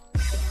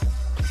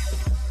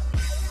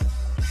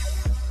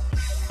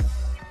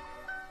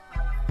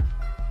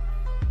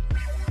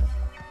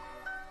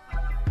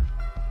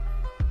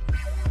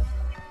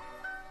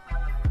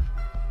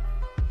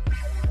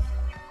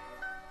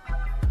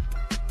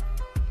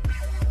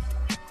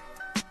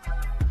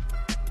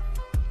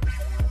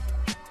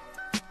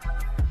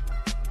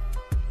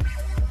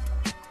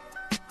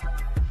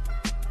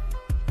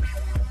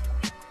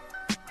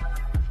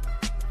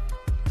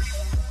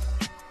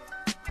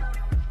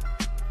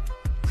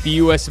The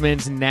U.S.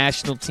 men's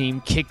national team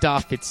kicked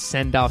off its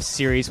send-off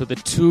series with a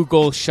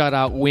 2-goal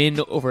shutout win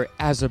over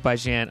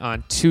Azerbaijan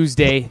on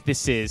Tuesday.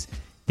 This is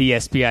the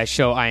SBI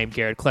Show. I am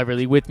Garrett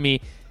Cleverly. With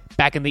me,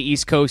 back on the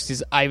East Coast,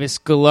 is Ivis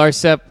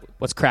Galarsep.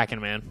 What's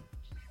cracking, man?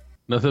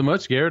 Nothing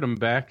much, Garrett. I'm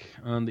back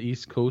on the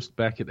East Coast,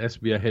 back at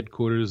SBI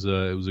headquarters.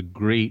 It was a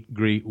great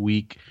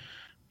week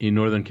in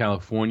Northern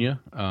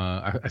California.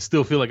 I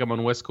still feel like I'm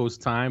on West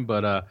Coast time,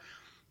 but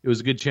it was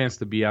a good chance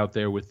to be out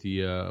there with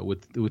the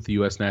with the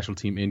U.S. national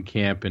team in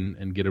camp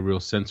and get a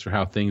real sense for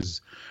how things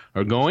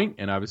are going.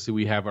 And obviously,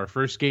 we have our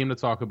first game to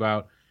talk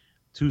about,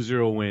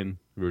 2-0 win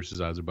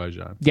versus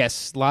Azerbaijan.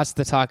 Yes, lots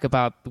to talk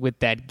about with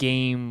that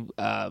game.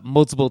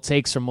 Multiple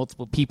takes from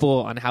multiple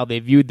people on how they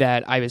viewed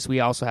that. Ivis, we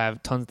also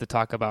have tons to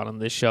talk about on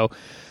this show.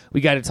 We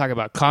got to talk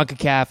about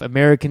CONCACAF,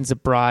 Americans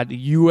abroad, the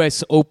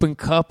U.S. Open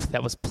Cup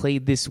that was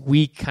played this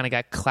week, kind of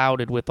got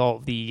clouded with all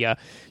of the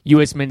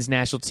U.S. men's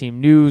national team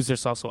news.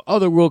 There's also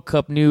other World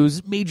Cup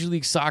news, Major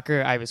League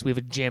Soccer. Ivis, we have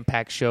a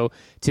jam-packed show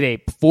today.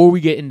 Before we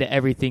get into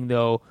everything,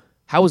 though,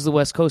 how was the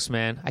West Coast,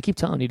 man? I keep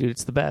telling you, dude,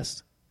 it's the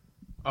best.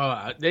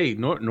 Hey,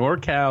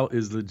 NorCal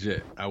is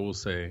legit. I will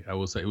say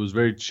it was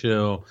very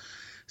chill.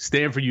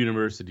 Stanford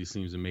University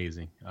seems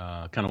amazing.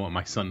 Kind of want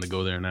my son to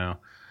go there now.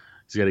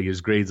 He's got to get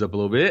his grades up a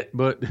little bit,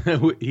 but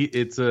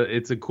it's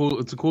a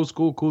cool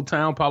school, cool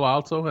town. Palo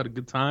Alto had a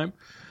good time.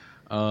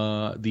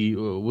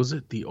 Was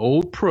it the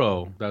Old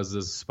Pro? That was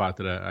the spot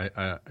that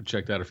I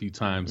checked out a few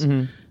times.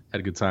 Mm-hmm.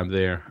 Had a good time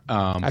there.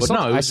 I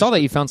saw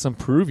that you found some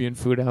Peruvian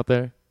food out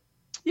there.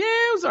 Yeah,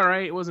 it was all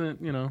right. It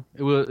wasn't,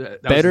 it was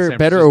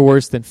better or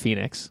worse than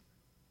Phoenix.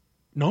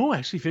 No,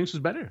 actually, Phoenix was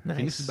better. Nice.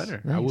 Phoenix is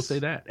better. Nice. I will say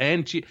that.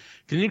 And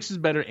Phoenix is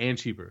better and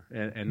cheaper,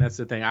 and that's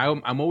the thing.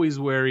 I'm always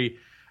wary.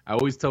 I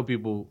always tell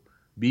people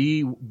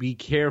be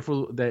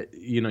careful that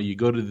you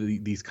go to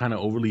these kind of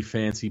overly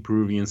fancy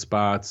Peruvian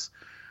spots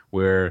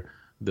where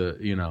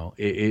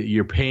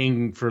you're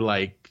paying for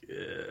like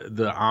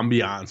the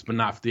ambiance, but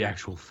not for the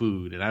actual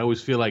food. And I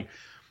always feel like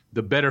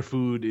the better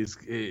food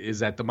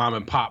is at the mom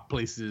and pop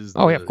places.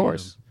 Oh yeah, of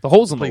course. The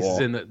holes in the wall.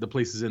 The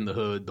places in the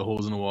hood, the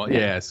holes in the wall.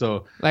 Yeah.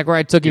 So like where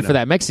I took you for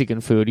that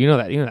Mexican food.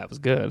 that was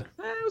good.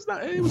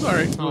 It was all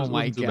right. Oh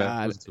my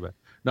God. It wasn't too bad.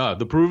 No,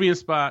 the Peruvian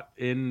spot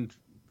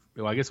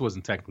I guess it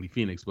wasn't technically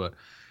Phoenix, but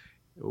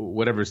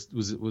whatever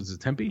was it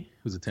Tempe?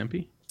 Was it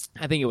Tempe?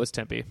 I think it was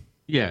Tempe.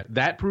 Yeah,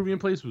 that Peruvian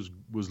place was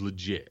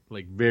legit,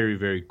 like very,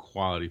 very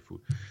quality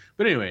food.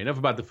 But anyway, enough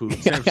about the food.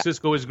 San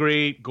Francisco is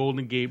great.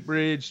 Golden Gate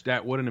Bridge,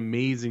 what an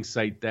amazing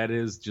sight that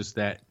is. Just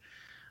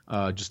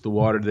the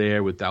water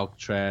there with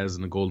Alcatraz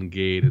and the Golden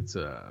Gate. It's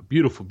a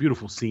beautiful,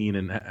 beautiful scene,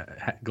 and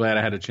glad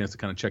I had a chance to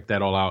kind of check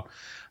that all out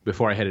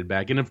before I headed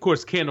back. And of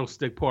course,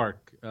 Candlestick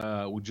Park,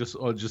 just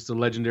a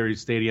legendary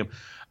stadium,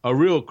 a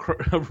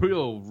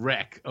real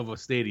wreck of a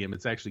stadium.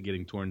 It's actually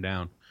getting torn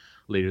down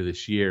later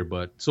this year,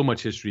 but so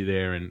much history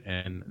there, and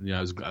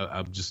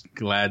I'm just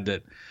glad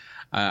that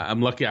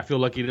I'm lucky. I feel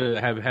lucky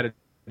to have had a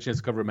chance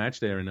to cover a match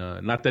there,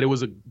 and not that it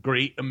was a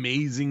great,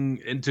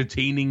 amazing,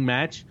 entertaining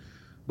match,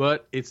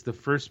 but it's the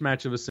first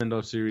match of a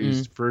send-off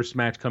series, first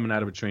match coming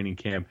out of a training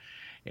camp,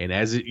 and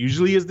as it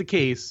usually is the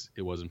case,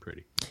 it wasn't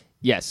pretty.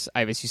 Yes,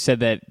 Ivis, you said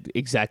that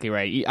exactly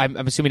right.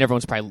 I'm assuming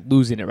everyone's probably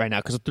losing it right now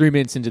because 3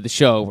 minutes into the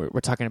show,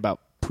 we're talking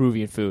about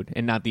Peruvian food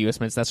and not the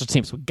U.S. men's national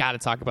team. So we got to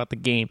talk about the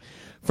game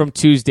from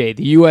Tuesday.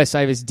 The U.S.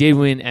 Ivis did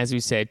win, as we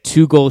said,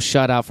 2-goal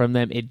shutout from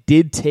them. It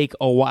did take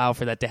a while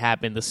for that to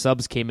happen. The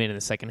subs came in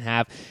the second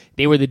half.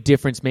 They were the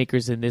difference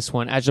makers in this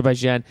one.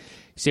 Azerbaijan,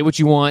 say what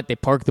you want. They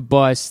parked the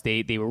bus.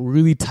 They were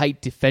really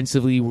tight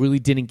defensively, really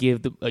didn't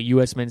give the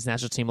U.S. men's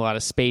national team a lot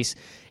of space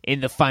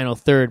in the final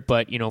third.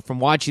 But,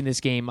 from watching this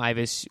game,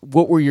 Ivis,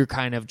 what were your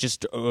kind of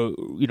just,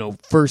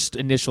 first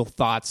initial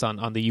thoughts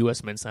on the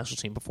U.S. men's national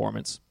team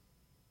performance?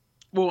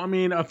 Well, I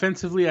mean,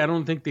 offensively, I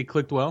don't think they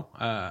clicked well.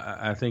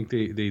 I think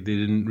they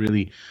didn't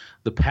really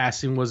 – the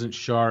passing wasn't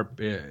sharp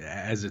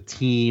as a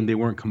team. They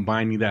weren't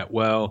combining that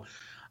well.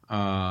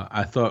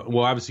 I thought –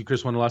 well, obviously,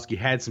 Chris Wondolowski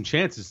had some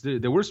chances.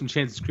 There were some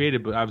chances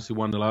created, but obviously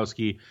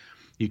Wondolowski,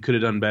 he could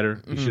have done better.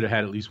 Mm-hmm. He should have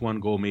had at least one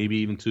goal, maybe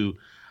even two.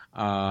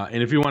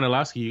 And if you're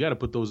Wondolowski, you got to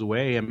put those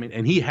away. I mean,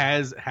 and he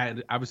has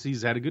had – obviously,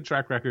 he's had a good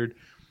track record.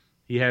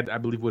 He had, I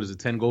believe,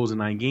 10 goals in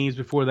 9 games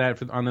before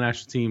that on the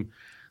national team.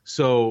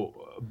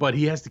 So – but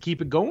he has to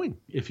keep it going.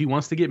 If he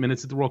wants to get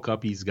minutes at the World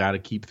Cup, he's got to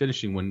keep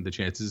finishing when the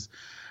chances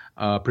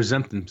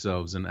present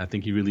themselves. And I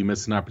think he really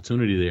missed an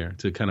opportunity there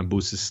to kind of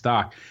boost his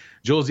stock.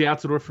 Josie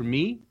Altidore, for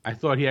me, I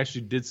thought he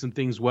actually did some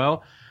things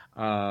well.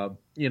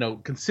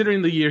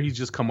 Considering the year he's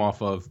just come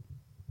off of,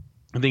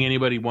 I think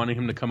anybody wanting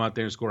him to come out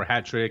there and score a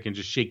hat trick and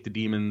just shake the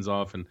demons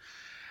off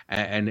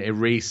and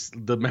erase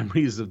the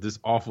memories of this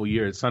awful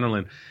year at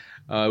Sunderland.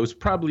 It was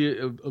probably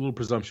a little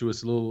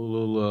presumptuous, a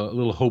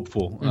little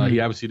hopeful.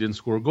 He obviously didn't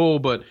score a goal,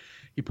 but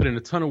he put in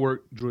a ton of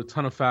work, drew a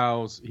ton of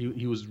fouls.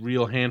 He was a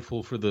real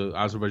handful for the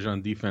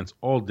Azerbaijan defense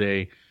all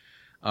day.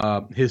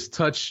 His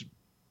touch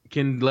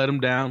can let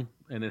him down,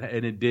 and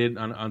it did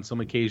on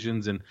some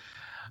occasions. And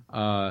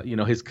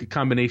his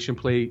combination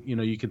play,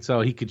 you can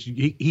tell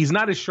he's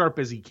not as sharp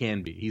as he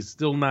can be. He's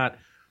still not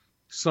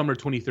summer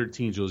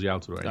 2013 Josie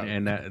Altidore,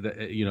 and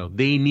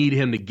they need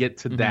him to get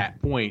to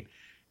that point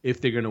if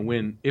they're going to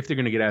win, if they're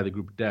going to get out of the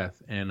group of death.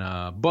 And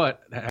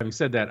but having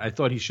said that, I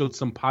thought he showed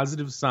some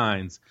positive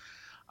signs.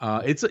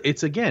 It's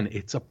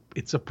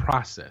a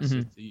process.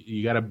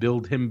 You got to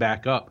build him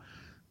back up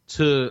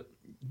to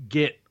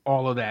get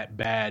all of that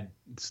bad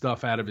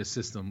stuff out of his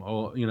system.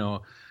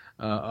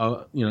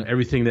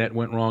 Everything that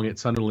went wrong at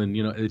Sunderland.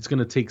 It's going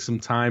to take some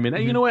time. And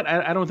you know what?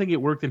 I don't think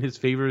it worked in his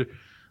favor.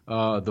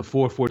 The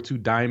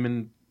 4-4-2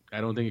 diamond, I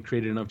don't think it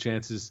created enough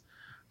chances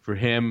for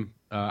him.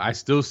 I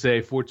still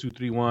say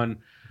 4-2-3-1,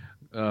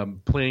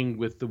 playing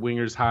with the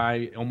wingers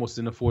high, almost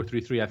in a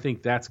 4-3-3. I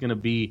think that's going to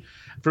be,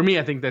 for me,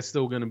 I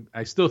still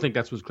think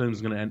that's what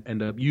Clemson's going to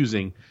end up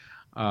using.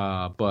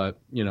 But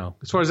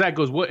as far as that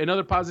goes,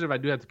 another positive I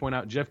do have to point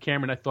out, Jeff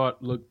Cameron, I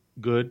thought looked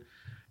good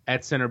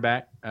at center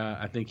back.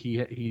 I think he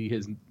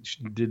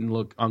didn't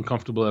look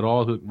uncomfortable at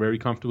all. He looked very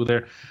comfortable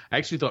there. I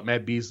actually thought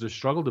Matt Beasler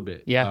struggled a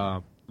bit.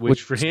 Yeah.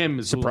 Which for him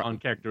is a little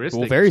uncharacteristic.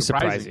 Well, very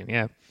surprising.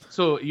 Yeah.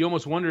 So you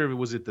almost wonder if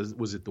was it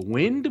the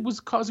wind that was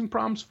causing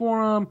problems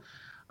for him?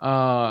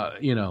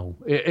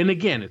 And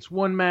again, it's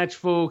one match,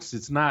 folks.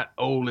 It's not,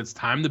 it's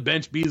time to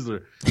bench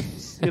Beasler.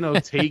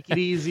 Take it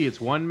easy.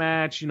 It's one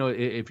match.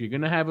 If you're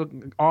going to have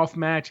an off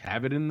match,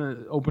 have it in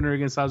the opener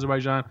against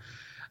Azerbaijan.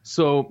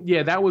 So,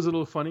 yeah, that was a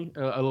little funny,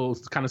 a little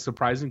kind of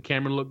surprising.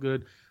 Cameron looked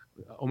good.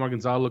 Omar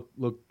Gonzalez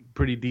looked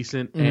pretty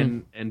decent,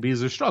 and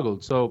Beasler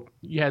struggled. So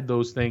you had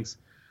those things.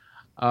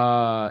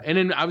 And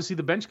then obviously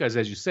the bench guys,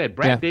 as you said,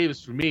 Brad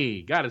Davis, for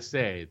me, got to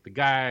say, the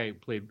guy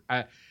played.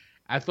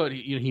 I thought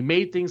he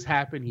made things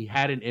happen. He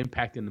had an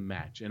impact in the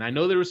match. And I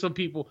know there were some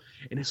people,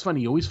 and it's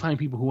funny, you always find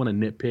people who want to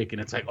nitpick,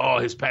 and it's like,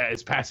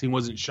 his passing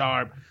wasn't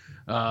sharp.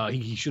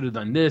 He should have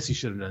done this. He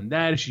should have done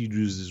that. He should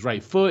use his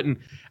right foot. And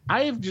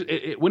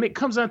when it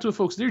comes down to it,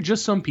 folks, there are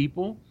just some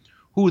people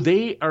who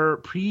they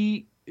are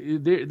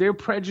they're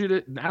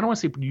prejudiced. I don't want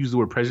to say use the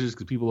word prejudice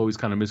because people always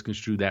kind of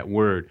misconstrue that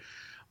word.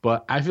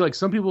 But I feel like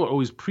some people are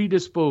always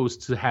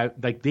predisposed to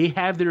they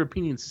have their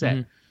opinion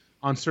set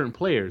on certain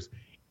players,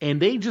 and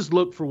they just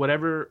look for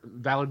whatever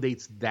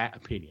validates that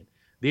opinion.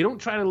 They don't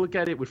try to look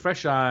at it with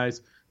fresh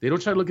eyes. They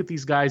don't try to look at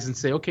these guys and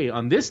say, okay,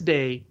 on this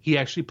day, he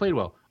actually played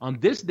well. On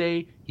this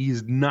day, he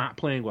is not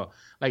playing well.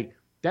 Like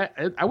that,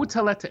 I would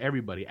tell that to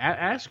everybody.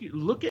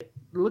 Look at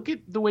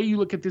the way you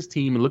look at this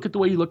team and look at the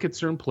way you look at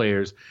certain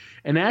players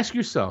and ask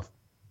yourself,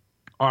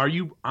 are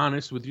you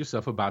honest with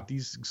yourself about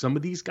some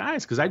of these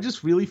guys? Because I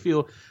just really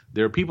feel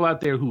there are people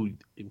out there who,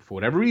 for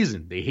whatever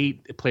reason, they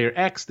hate player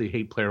X, they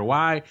hate player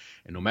Y,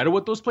 and no matter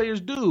what those players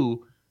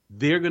do,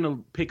 they're going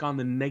to pick on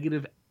the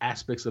negative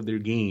aspects of their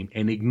game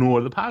and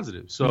ignore the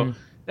positive. So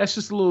that's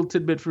just a little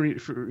tidbit for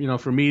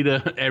me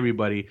to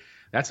everybody.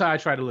 That's how I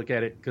try to look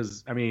at it.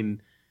 Because I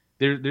mean,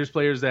 there's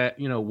players that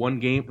one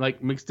game,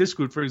 like Mix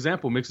Discrude, for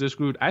example. Mix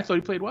Discrude, I thought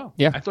he played well.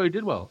 Yeah, I thought he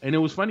did well, and it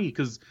was funny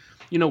because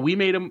we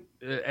made him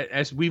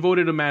as we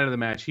voted him man of the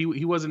match.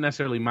 He wasn't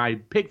necessarily my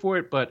pick for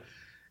it, but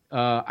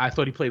I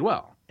thought he played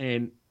well.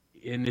 And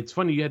it's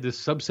funny, you had this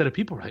subset of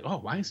people who were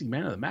like, why is he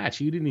man of the match?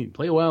 He didn't even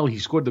play well. He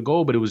scored the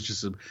goal, but it was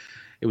just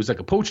it was like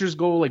a poacher's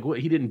goal. Like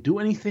he didn't do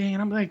anything.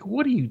 And I'm like,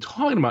 what are you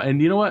talking about?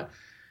 And you know what?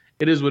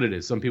 It is what it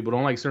is. Some people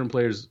don't like certain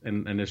players,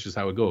 and that's just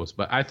how it goes.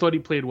 But I thought he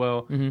played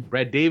well.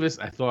 Brad Davis,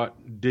 I thought,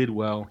 did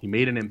well. He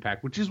made an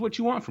impact, which is what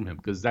you want from him,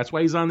 because that's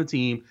why he's on the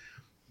team.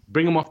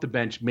 Bring him off the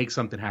bench, make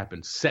something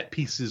happen. Set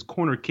pieces,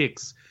 corner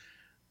kicks,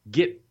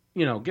 get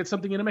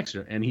something in a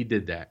mixer, and he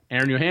did that.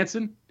 Aaron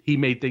Johansson, he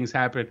made things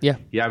happen. Yeah,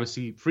 he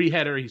obviously free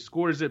header, he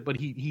scores it, but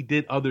he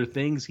did other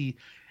things.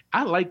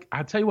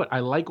 I tell you what,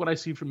 I like what I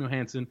see from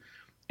Johansson.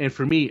 And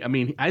for me, I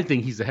mean, I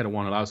think he's ahead of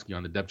Wondolowski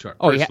on the depth chart.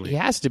 He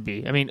has to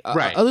be. I mean,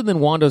 other than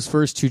Wando's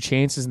first two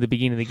chances in the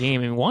beginning of the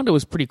game, I mean, Wando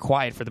was pretty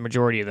quiet for the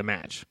majority of the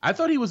match. I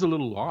thought he was a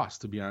little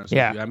lost, to be honest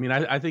with you. I mean,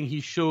 I think he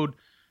showed,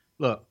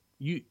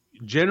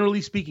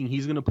 generally speaking,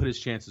 he's going to put his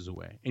chances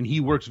away. And he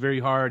works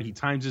very hard. He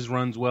times his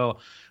runs well.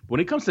 But when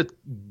it comes to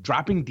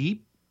dropping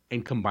deep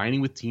and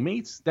combining with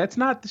teammates, that's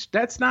not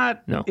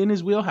in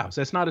his wheelhouse.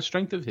 That's not a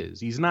strength of his.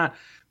 He's not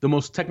the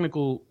most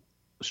technical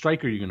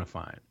striker you're going to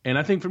find. And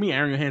I think for me,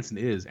 Aaron Johansson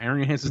is.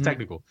 Aaron Johansson's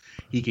technical.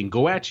 He can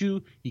go at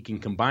you. He can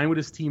combine with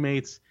his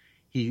teammates.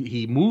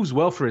 He moves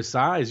well for his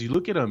size. You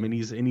look at him, and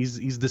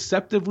he's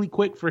deceptively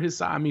quick for his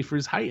size. I mean, for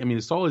his height. I mean,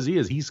 as tall as he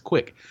is, he's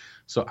quick.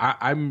 So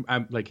I'm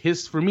like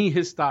his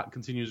stock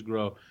continues to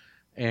grow.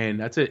 And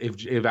that's it.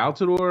 If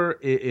Altidore,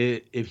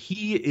 if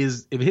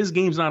his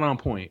game's not on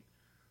point,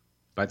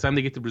 by the time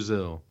they get to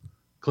Brazil,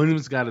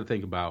 Klinsmann's got to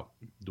think about,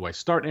 do I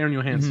start Aaron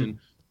Johansson?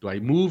 Do I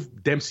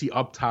move Dempsey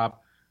up top?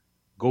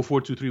 Go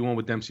 4-2-3-1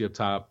 with Dempsey up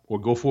top, or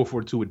go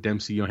 4-4-2 with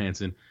Dempsey,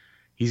 Johansson.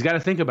 He's got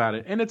to think about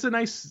it, and it's a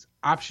nice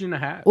option to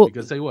have.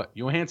 Because tell you what,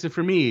 Johansson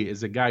for me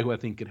is a guy who I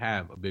think could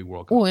have a big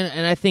World Cup. Well,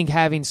 and I think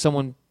having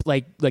someone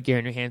like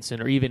Aaron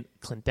Johansson or even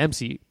Clint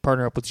Dempsey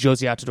partner up with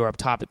Josie Altidore up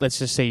top. Let's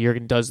just say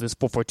Jurgen does this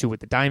 4-4-2 with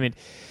the diamond.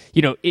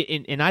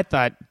 And I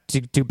thought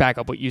to back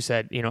up what you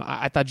said,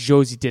 I thought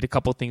Josie did a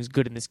couple things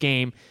good in this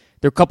game.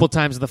 there were a couple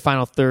times in the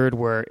final third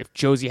where if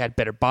Josie had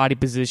better body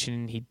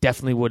position, he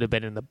definitely would have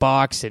been in the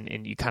box,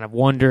 and you kind of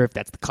wonder if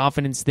that's the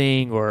confidence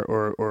thing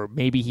or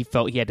maybe he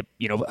felt he had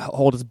to,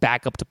 hold his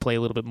back up to play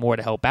a little bit more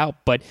to help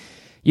out. But,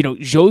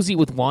 Josie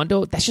with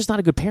Wando, that's just not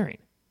a good pairing.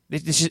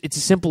 It's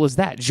as simple as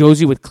that.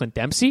 Josie with Clint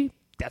Dempsey,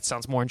 that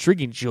sounds more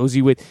intriguing.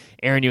 Josie with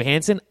Aaron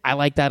Johansson, I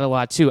like that a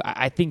lot too.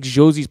 I think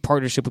Josie's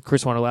partnership with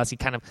Chris Wondolowski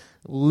kind of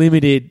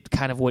limited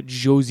kind of what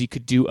Josie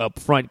could do up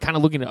front. Kind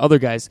of looking at other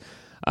guys,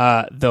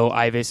 though,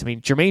 Ivis. I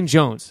mean, Jermaine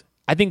Jones,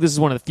 I think this is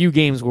one of the few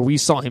games where we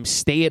saw him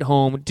stay at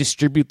home,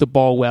 distribute the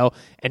ball well,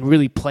 and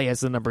really play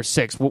as the number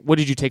 6. What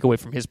did you take away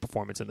from his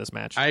performance in this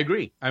match? I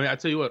agree. I mean, I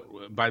tell you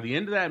what, by the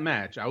end of that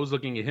match, I was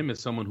looking at him as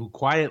someone who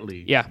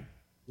quietly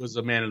was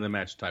a man of the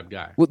match type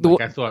guy.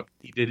 I thought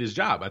he did his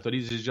job. I thought he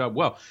did his job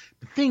well.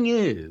 The thing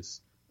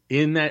is,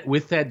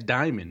 with that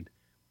diamond,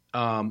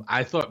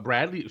 I thought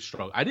Bradley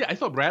struggled. I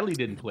thought Bradley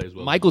didn't play as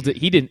well. Michael did.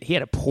 He didn't. He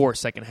had a poor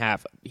second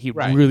half.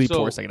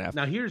 Poor second half.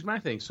 Now here's my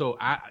thing. So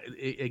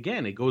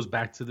again, it goes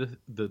back to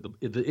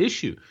the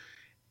issue.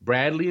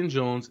 Bradley and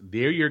Jones,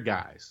 they're your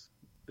guys.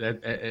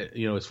 That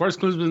as far as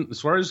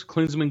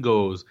Klinsmann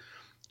goes,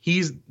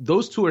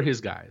 those two are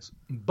his guys.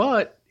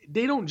 But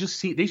they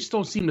just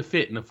don't seem to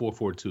fit in a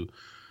 4-4-2.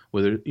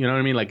 Whether you know what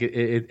I mean, like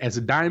as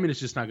a diamond,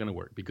 it's just not going to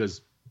work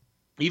because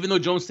even though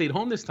Jones stayed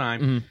home this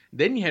time,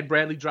 then you had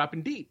Bradley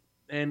dropping deep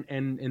and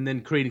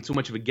then creating too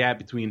much of a gap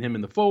between him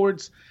and the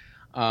forwards,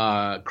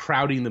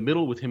 crowding the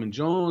middle with him and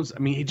Jones. I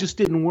mean, it just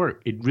didn't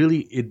work. It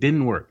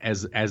didn't work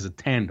as a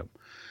tandem.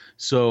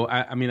 So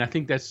I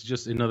think that's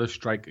just another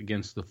strike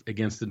against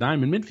the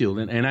diamond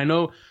midfield. And I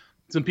know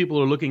some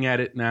people are looking at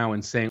it now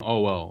and saying,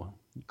 oh well,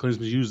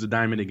 Klinsmann used the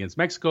diamond against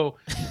Mexico.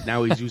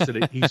 Now he's used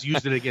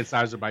it against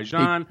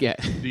Azerbaijan. The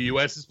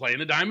U.S. is playing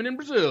the diamond in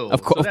Brazil.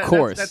 Of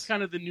course. That's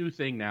kind of the new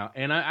thing now.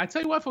 And I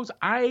tell you what, folks,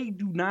 I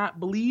do not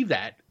believe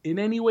that in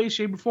any way,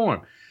 shape, or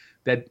form.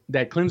 That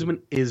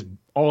Klinsmann is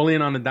all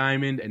in on the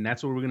diamond, and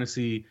that's what we're going to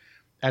see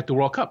at the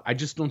World Cup. I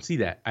just don't see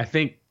that. I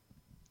think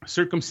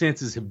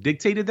circumstances have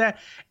dictated that.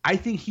 I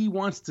think he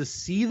wants to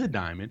see the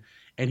diamond,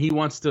 and he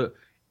wants to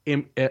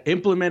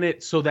implement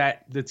it so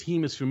that the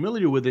team is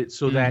familiar with it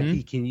so that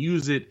he can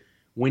use it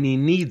when he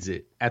needs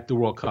it at the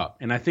World Cup.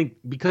 And I think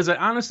because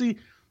honestly,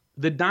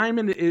 the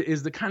diamond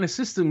is the kind of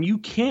system you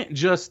can't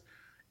just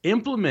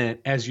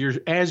implement as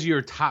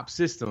your top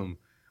system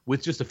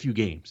with just a few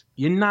games.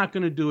 You're not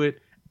going to do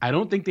it. I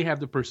don't think they have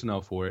the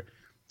personnel for it.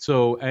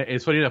 So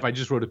it's funny enough, I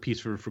just wrote a piece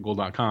for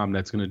goal.com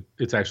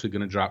it's actually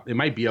going to drop. It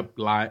might be up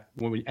live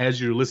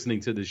as you're listening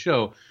to the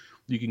show.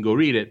 You can go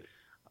read it.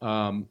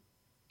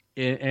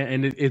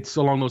 And it's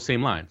along those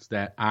same lines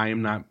that I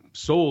am not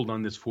sold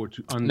on this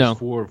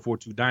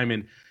 4-4-2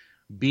 diamond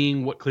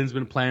being what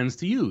Klinsmann plans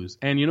to use.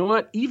 And you know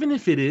what? Even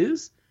if it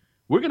is,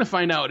 we're going to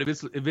find out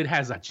if it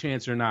has a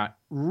chance or not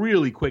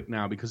really quick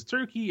now because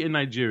Turkey and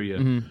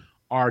Nigeria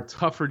are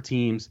tougher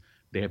teams.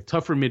 They have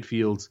tougher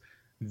midfields.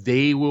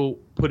 They will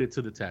put it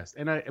to the test.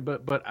 And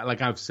but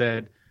like I've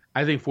said,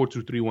 I think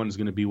 4-2-3-1 is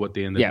going to be what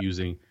they end up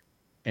using.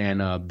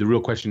 And the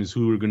real question is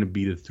who are going to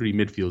be the three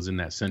midfields in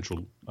that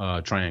central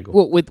triangle.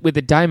 Well, with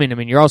the diamond, I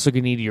mean, you're also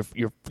going to need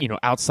your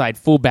outside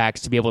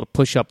fullbacks to be able to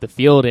push up the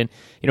field. And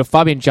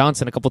Fabian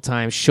Johnson a couple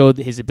times showed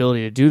his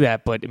ability to do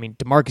that. But I mean,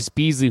 DeMarcus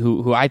Beasley,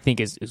 who I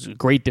think is a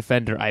great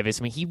defender,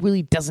 Ivis. I mean, he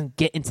really doesn't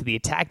get into the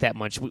attack that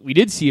much. We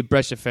did see a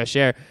breath of fresh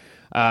air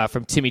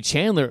from Timmy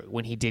Chandler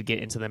when he did get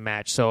into the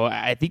match. So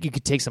I think you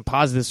could take some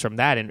positives from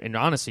that. And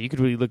honestly, you could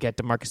really look at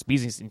DeMarcus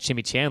Beasley and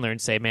Timmy Chandler and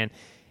say, man,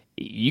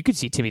 you could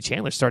see Timmy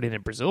Chandler starting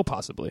in Brazil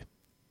possibly.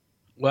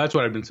 Well, that's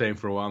what I've been saying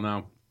for a while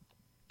now.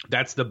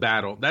 That's the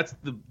battle. That's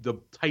the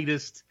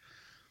tightest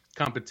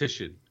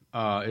competition.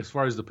 As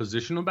far as the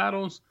positional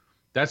battles,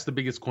 that's the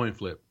biggest coin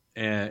flip.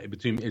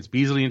 It's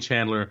Beasley and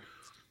Chandler.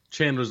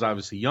 Chandler's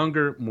obviously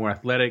younger, more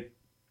athletic,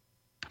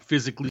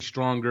 physically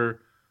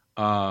stronger.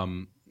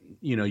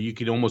 You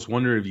could almost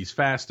wonder if he's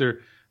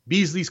faster.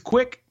 Beasley's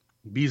quick.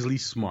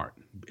 Beasley's smart.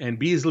 And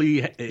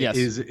Beasley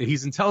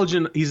he's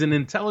intelligent. He's an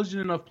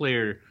intelligent enough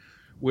player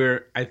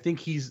where I think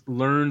he's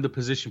learned the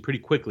position pretty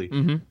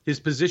quickly. His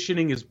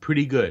positioning is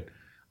pretty good.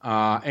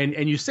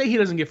 And you say he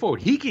doesn't get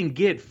forward. He can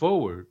get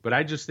forward, but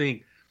I just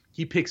think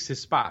he picks his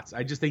spots.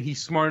 I just think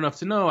he's smart enough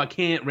to know I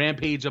can't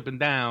rampage up and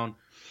down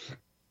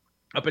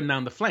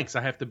the flanks.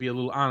 I have to be a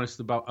little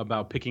honest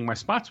about picking my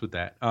spots with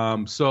that.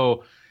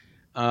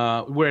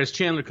 Whereas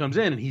Chandler comes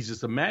in and he's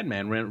just a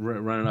madman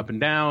running up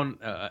and down,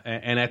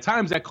 and at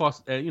times that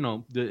costs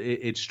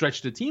it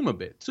stretched the team a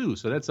bit too.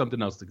 So that's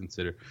something else to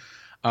consider.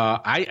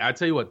 I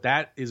tell you what,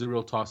 that is a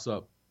real toss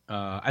up.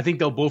 I think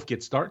they'll both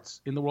get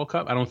starts in the World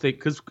Cup. I don't think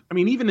because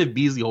even if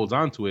Beasley holds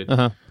on to it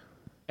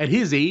at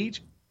his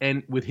age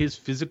and with his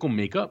physical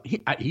makeup,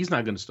 he's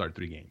not going to start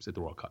 3 games at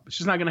the World Cup. It's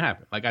just not going to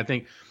happen. Like I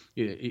think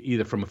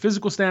either from a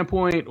physical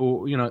standpoint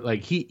or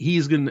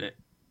he's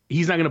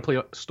not going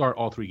to start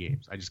all 3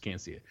 games. I just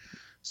can't see it.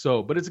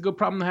 So, but it's a good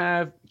problem to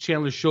have.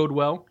 Chandler showed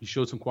well. He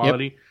showed some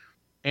quality.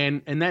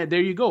 And that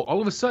there you go.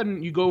 All of a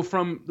sudden, you go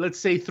from, let's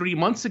say, 3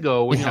 months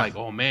ago when you're like,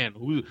 oh man,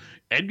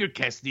 Edgar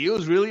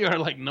Castillo's really our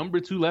like number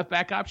 2 left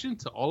back option,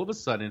 to all of a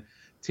sudden,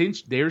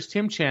 there's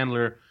Tim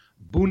Chandler,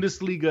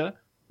 Bundesliga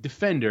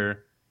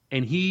defender,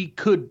 and he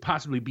could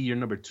possibly be your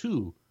number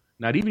 2,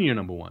 not even your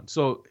number 1.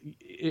 So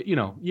you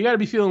got to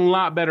be feeling a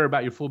lot better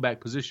about your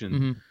fullback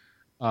position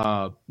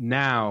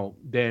now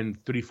than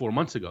 3-4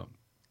 months ago,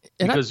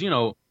 because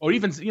or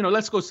even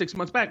let's go 6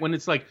 months back when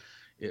it's like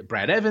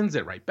Brad Evans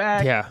at right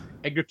back,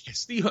 Edgar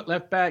Castillo at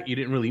left back. You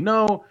didn't really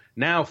know.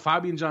 Now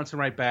Fabian Johnson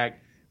right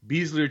back,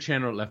 Beasley or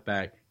Chandler at left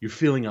back. You're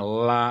feeling a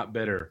lot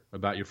better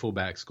about your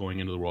fullbacks going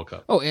into the World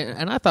Cup. Oh,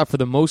 and I thought for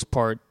the most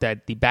part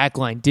that the back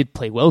line did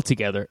play well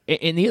together.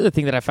 And the other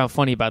thing that I found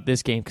funny about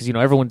this game, because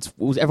everyone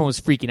was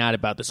freaking out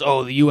about this.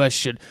 Oh, the U.S.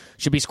 should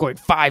be scoring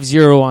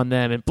 5-0 on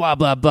them and blah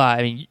blah blah.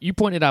 I mean, you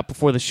pointed out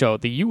before the show,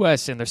 the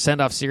U.S. in their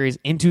send-off series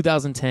in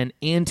 2010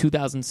 and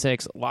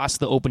 2006 lost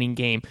the opening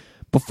game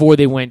before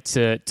they went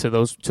to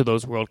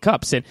those World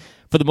Cups. And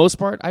for the most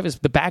part,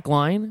 the back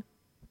line,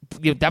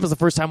 that was the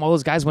first time all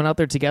those guys went out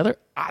there together.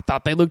 I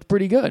thought they looked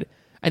pretty good.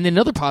 And then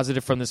another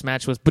positive from this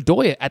match was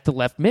Bedoya at the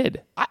left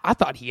mid. I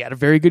thought he had a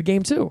very good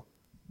game too.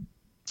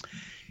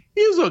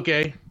 He was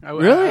okay.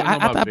 Really?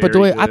 I thought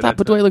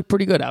Bedoya looked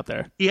pretty good out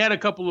there. He had a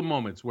couple of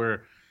moments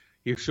where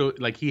he showed,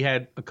 like, he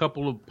had a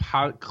couple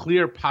of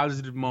clear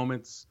positive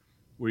moments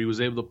where he was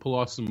able to pull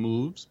off some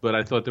moves, but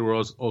I thought there were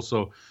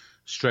also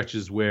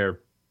stretches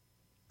where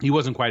he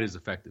wasn't quite as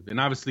effective. And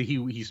obviously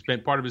he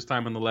spent part of his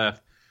time on the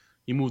left.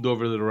 He moved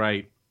over to the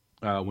right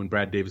when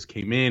Brad Davis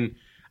came in.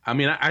 I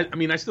mean,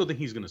 I still think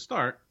he's going to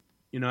start.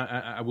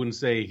 I wouldn't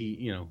say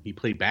he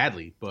played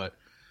badly, but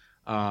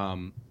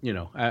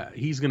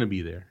he's going to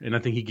be there, and I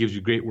think he gives you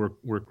great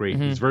work rate.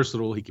 He's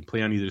versatile. He can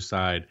play on either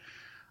side.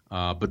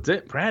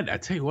 But Brad, I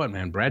tell you what,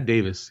 man, Brad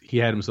Davis, he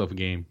had himself a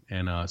game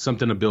and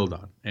something to build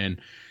on. And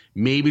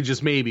maybe,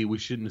 just maybe, we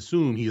shouldn't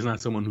assume he's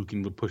not someone who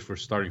can push for a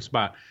starting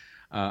spot.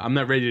 I'm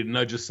not ready to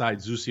nudge aside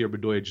Zusi or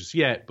Bedoya just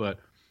yet, but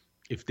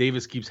if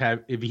Davis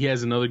if he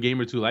has another game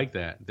or two like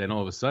that, then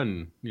all of a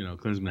sudden,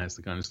 Klinsmann has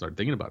to kind of start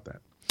thinking about that.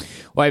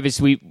 Well,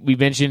 obviously, we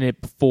mentioned it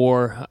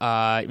before.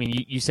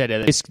 You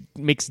said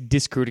Mix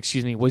Discord,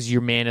 was your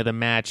man of the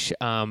match.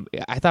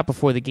 I thought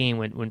before the game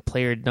when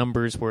player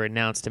numbers were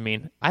announced,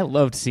 I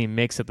loved seeing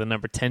Mix at the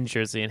number 10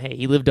 jersey, and hey,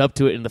 he lived up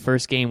to it in the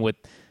first game with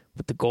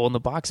the goal in the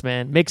box,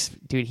 man. Mix,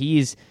 dude,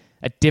 he's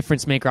a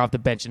difference maker off the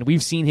bench, and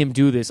we've seen him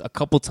do this a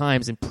couple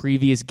times in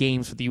previous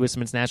games for the U.S.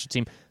 men's national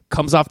team.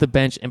 Comes off the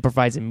bench and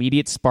provides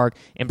immediate spark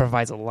and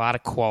provides a lot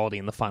of quality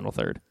in the final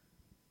third.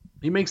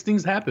 He makes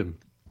things happen,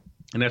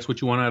 and that's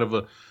what you want out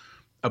of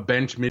a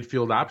bench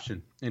midfield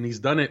option. And he's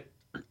done it,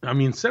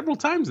 several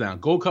times now.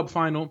 Gold Cup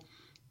final,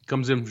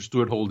 comes in for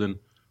Stuart Holden,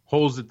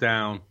 holds it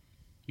down.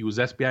 He was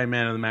SBI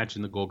man of the match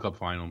in the Gold Cup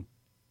final.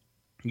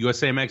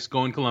 USA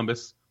Mexico in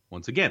Columbus,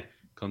 once again,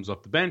 comes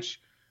off the bench,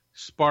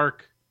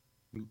 spark,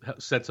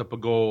 sets up a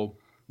goal,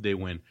 they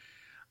win.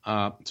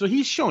 So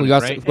he's shown it,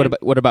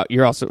 right? What about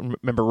you also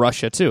remember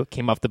Russia too?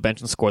 Came off the bench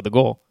and scored the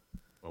goal.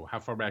 Well, how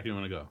far back do you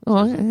want to go?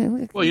 Well,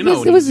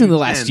 it was in the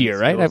last year,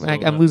 right?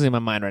 I'm losing my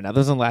mind right now.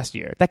 This was in the last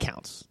year. That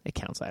counts. It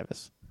counts,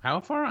 Ivis.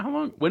 How far? How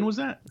long? When was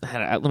that?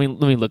 Let me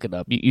look it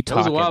up. You talk. That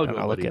was a while ago.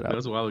 I'll look it up. That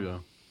was a while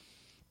ago.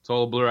 It's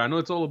all a blur. I know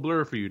it's all a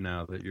blur for you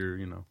now that you're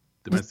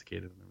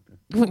domesticated and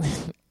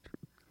everything.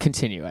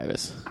 Continue,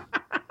 Ivis.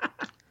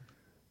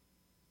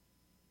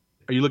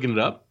 Are you looking it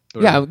up?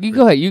 Yeah, you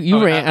go ahead.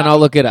 You rant, and I'll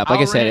look it up. Like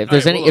I said,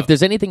 if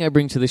there's anything I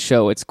bring to the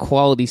show, it's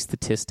quality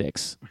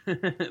statistics,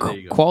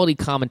 quality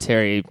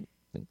commentary.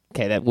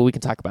 Okay, we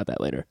can talk about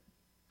that later.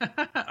 All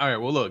right.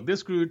 Well, look,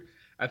 this dude,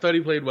 I thought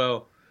he played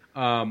well.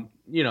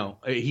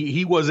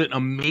 He wasn't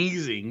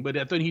amazing, but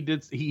I thought he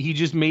did. He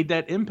just made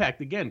that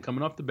impact again,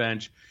 coming off the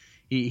bench.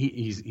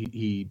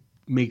 He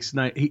makes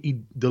nice. He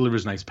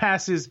delivers nice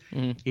passes.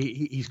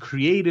 He's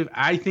creative.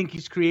 I think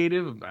he's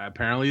creative.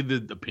 Apparently,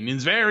 the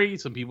opinions vary.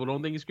 Some people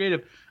don't think he's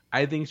creative.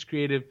 I think he's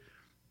creative,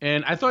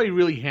 and I thought he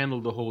really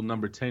handled the whole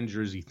number 10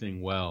 jersey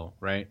thing well,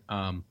 right?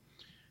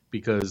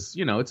 Because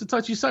it's a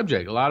touchy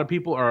subject. A lot of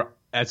people are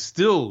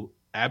still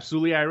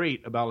absolutely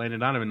irate about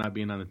Landon Donovan not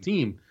being on the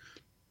team,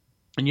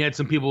 and you had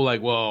some people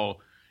like,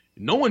 well,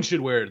 no one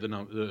should wear the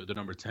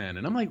number 10,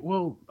 and I'm like,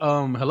 well,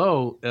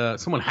 hello,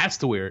 someone has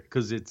to wear it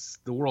because it's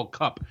the World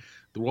Cup.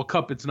 The World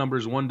Cup, it's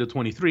numbers 1 to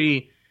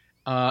 23,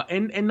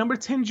 and number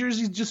 10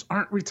 jerseys just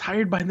aren't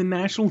retired by the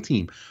national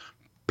team.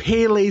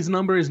 Pele's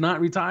number is not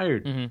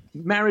retired.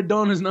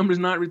 Maradona's number is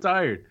not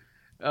retired.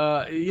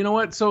 You know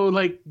what? So,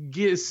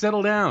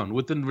 settle down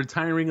with the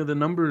retiring of the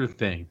number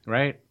thing,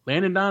 right?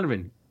 Landon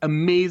Donovan,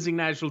 amazing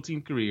national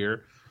team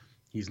career.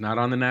 He's not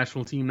on the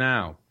national team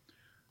now.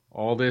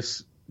 All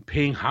this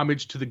paying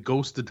homage to the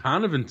ghost of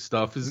Donovan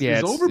stuff is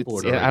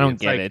overboard. I don't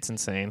get it. It's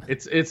insane.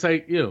 It's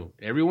like,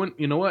 everyone,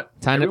 you know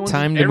what? Time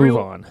to move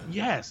on.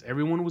 Yes,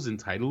 everyone was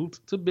entitled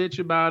to bitch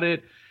about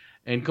it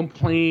and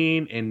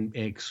complain and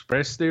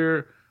express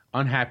their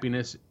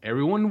unhappiness.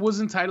 Everyone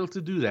was entitled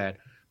to do that.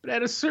 But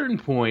at a certain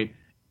point,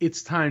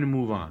 it's time to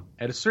move on.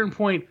 At a certain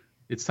point,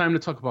 it's time to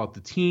talk about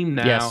the team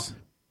now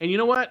And you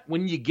know what?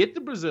 When you get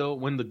to Brazil,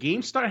 when the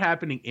games start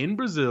happening in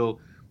Brazil,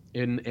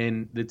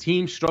 and the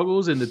team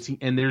struggles,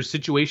 and there's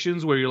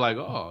situations where you're like,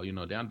 oh,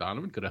 Dan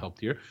Donovan could have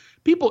helped here.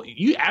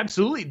 You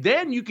absolutely.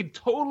 Then you can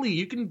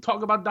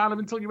talk about Donovan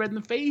until you're red in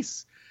the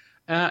face.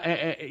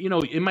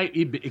 It might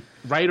be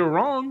right or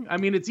wrong. I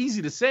mean, it's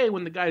easy to say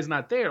when the guy's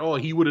not there. Oh,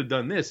 he would have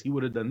done this. He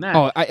would have done that.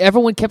 Oh,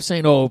 everyone kept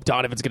saying, "Oh,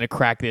 Donovan's going to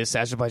crack this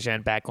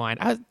Azerbaijan backline."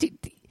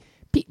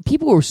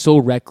 People were so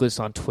reckless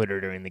on Twitter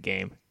during the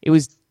game. It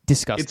was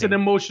disgusting. It's an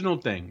emotional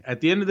thing.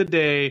 At the end of the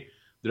day,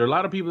 there are a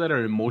lot of people that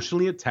are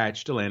emotionally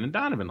attached to Landon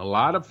Donovan. A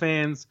lot of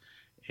fans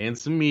and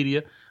some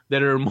media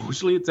that are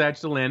emotionally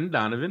attached to Landon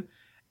Donovan,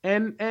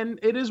 and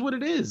it is what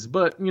it is.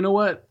 But you know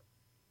what?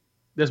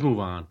 Let's move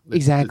on.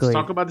 Let's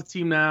talk about the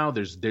team now.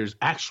 There's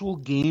actual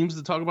games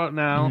to talk about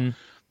now.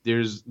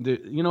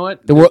 Mm-hmm. You know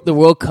what? The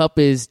World Cup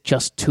is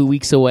just 2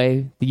 weeks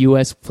away. The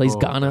U.S. plays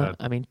Ghana. God.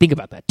 I mean, think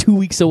about that. 2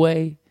 weeks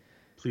away.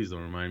 Please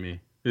don't remind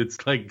me.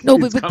 It's like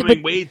it's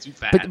coming way too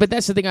fast. But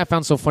that's the thing I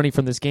found so funny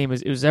from this game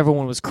is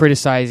everyone was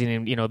criticizing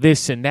him,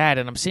 this and that,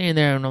 and I'm sitting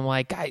there and I'm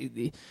like,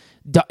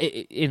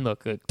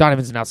 look,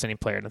 Donovan's an outstanding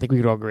player, and I think we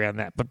could all agree on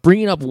that. But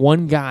bringing up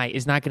one guy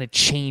is not going to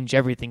change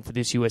everything for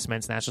this U.S.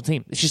 men's national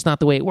team. It's just not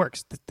the way it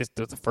works.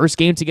 The first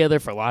game together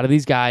for a lot of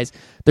these guys,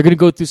 they're going to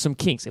go through some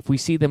kinks. If we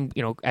see them,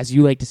 as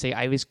you like to say,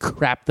 Ives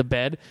crap the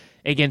bed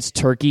against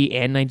Turkey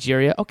and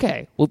Nigeria,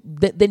 okay, well,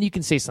 then you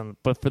can say something.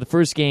 But for the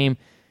first game,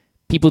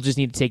 people just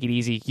need to take it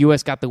easy.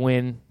 U.S. got the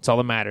win. It's all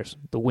that matters.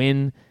 The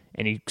win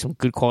and some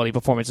good quality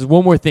performances.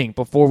 One more thing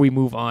before we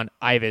move on,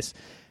 Ives.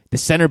 The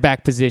center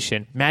back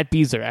position, Matt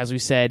Beasler, as we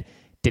said,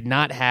 did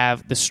not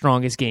have the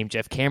strongest game.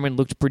 Jeff Cameron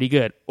looked pretty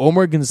good.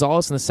 Omar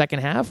Gonzalez in the second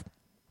half,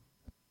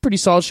 pretty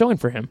solid showing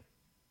for him.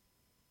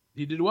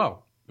 He did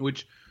well,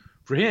 which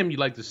for him you'd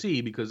like to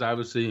see because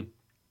obviously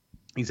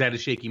he's had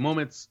his shaky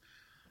moments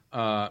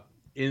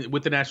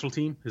with the national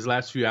team. His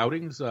last few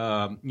outings,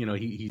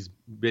 he's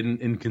been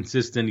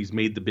inconsistent. He's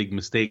made the big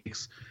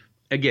mistakes.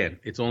 Again,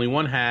 it's only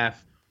one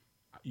half.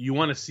 You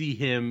want to see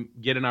him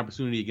get an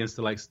opportunity against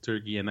the likes of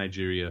Turkey and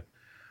Nigeria.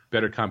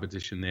 Better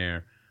competition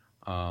there.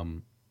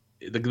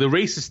 The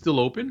race is still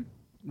open,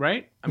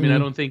 right? I mean, I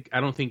don't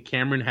think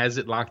Cameron has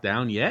it locked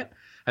down yet.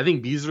 I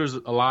think Beasler's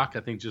a lock.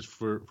 I think just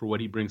for what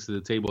he brings to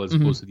the table as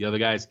opposed to the other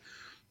guys,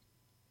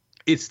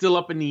 it's still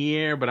up in the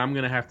air. But I'm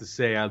gonna have to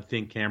say I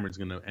think Cameron's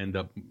gonna end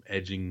up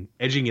edging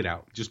it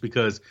out just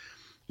because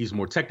he's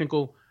more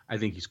technical. I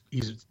think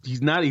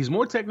he's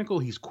more technical.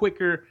 He's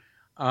quicker.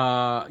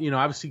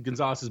 Obviously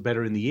Gonzalez is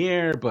better in the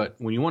air, but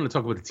when you want to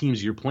talk about the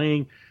teams you're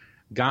playing.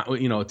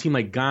 A team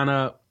like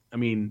Ghana, I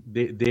mean,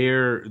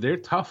 they're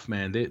tough,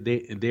 man.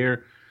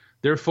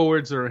 Their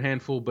forwards are a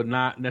handful, but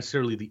not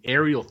necessarily the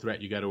aerial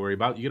threat you got to worry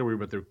about. You got to worry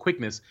about their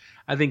quickness.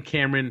 I think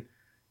Cameron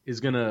is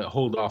going to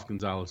hold off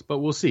Gonzalez, but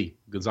we'll see.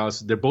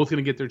 Gonzalez, they're both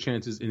going to get their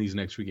chances in these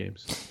next 3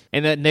 games.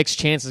 And that next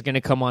chance is going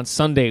to come on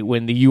Sunday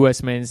when the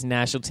U.S. men's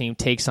national team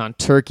takes on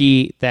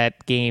Turkey.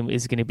 That game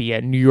is going to be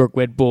at New York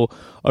Red Bull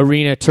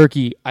Arena.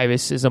 Turkey,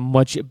 Ives, is a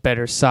much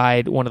better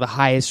side, one of the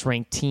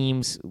highest-ranked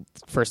teams.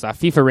 First off,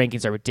 FIFA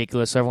rankings are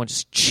ridiculous, so everyone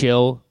just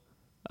chill.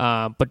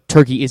 But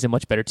Turkey is a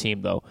much better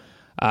team, though.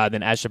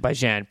 Than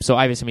Azerbaijan. So,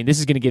 Ives, I mean, this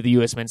is going to give the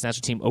U.S. men's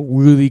national team a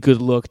really good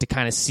look to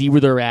kind of see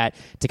where they're at,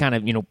 to kind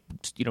of,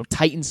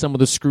 tighten some of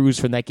the screws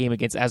from that game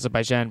against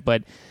Azerbaijan.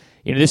 But,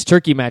 this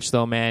Turkey match,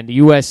 though, man, the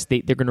U.S.,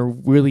 they're going to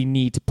really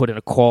need to put in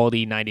a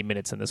quality 90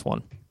 minutes in this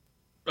one.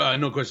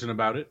 No question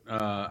about it.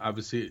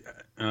 Obviously,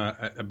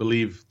 I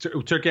believe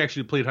Turkey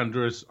actually played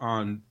Honduras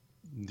on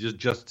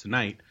just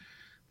tonight,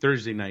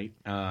 Thursday night,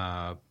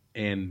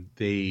 and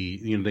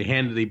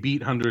they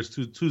beat Honduras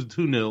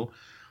 2-0.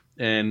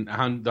 And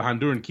the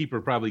Honduran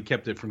keeper probably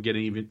kept it from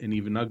getting an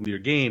even uglier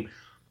game.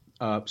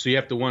 So you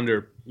have to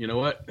wonder, you know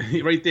what?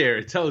 Right there,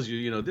 it tells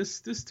you,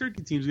 this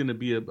Turkey team is going to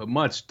be a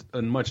much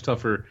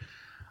tougher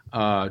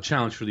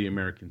challenge for the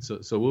Americans.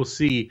 So we'll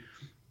see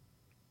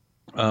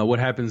what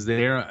happens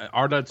there.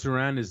 Arda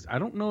Turan I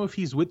don't know if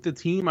he's with the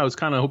team. I was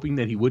kind of hoping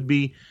that he would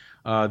be.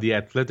 The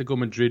Atletico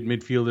Madrid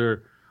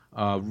midfielder,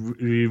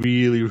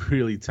 really,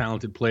 really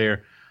talented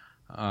player.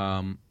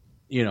 I'm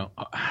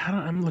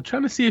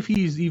trying to see if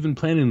he's even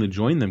planning to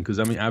join them because,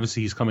 I mean,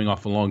 obviously he's coming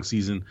off a long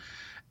season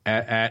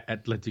at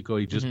Atletico.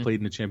 He just played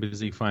in the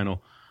Champions League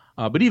final.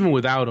 But even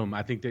without him,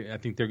 I think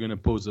they're going to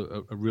pose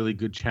a really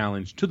good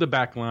challenge to the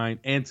back line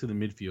and to the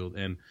midfield.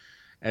 And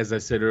as I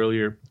said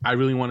earlier, I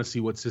really want to see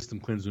what system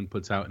Klinsmann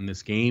puts out in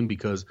this game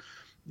because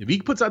if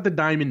he puts out the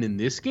diamond in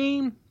this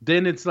game,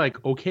 then it's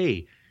like,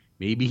 okay,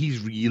 maybe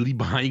he's really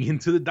buying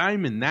into the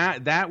diamond.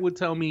 That would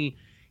tell me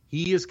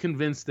he is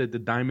convinced that the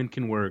diamond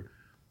can work.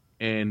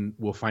 And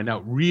we'll find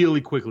out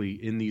really quickly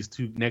in these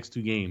next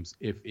two games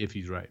if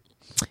he's right.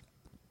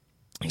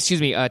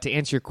 Excuse me. To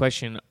answer your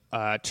question,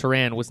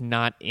 Turan was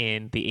not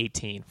in the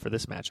 18 for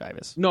this match,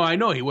 Ives. No, I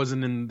know he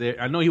wasn't in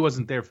there. I know he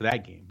wasn't there for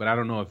that game, but I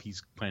don't know if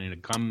he's planning to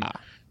come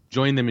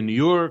join them in New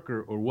York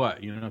or what.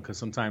 Because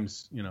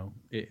sometimes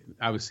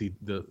obviously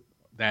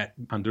that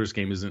Honduras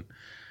game isn't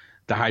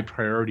the high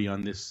priority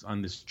on this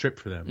trip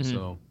for them. Mm-hmm.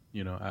 So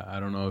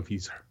I don't know if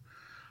he's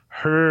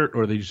hurt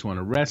or they just want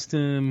to rest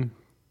him.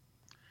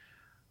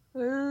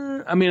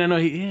 I mean, I know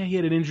he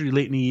had an injury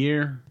late in the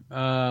year,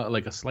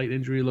 like a slight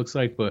injury, it looks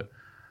like, but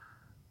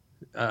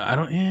I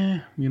don't.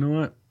 Yeah, you know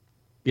what?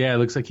 Yeah, it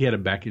looks like he had a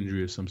back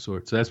injury of some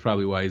sort, so that's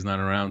probably why he's not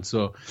around.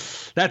 So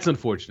that's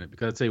unfortunate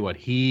because I'll tell you what,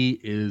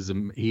 he's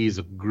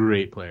a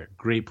great player,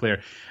 great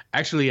player.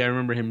 Actually, I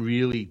remember him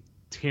really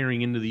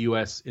tearing into the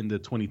U.S. in the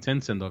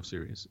 2010 send-off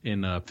series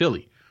in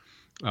Philly.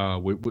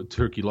 With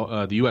Turkey,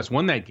 the U.S.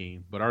 won that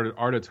game, but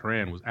Arda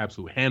Turan was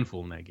absolute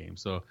handful in that game.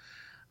 So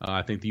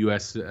I think the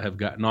U.S. have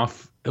gotten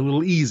off a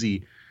little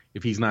easy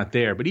if he's not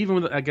there. But even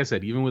with, like I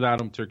said, even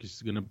without him,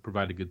 Turkey's going to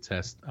provide a good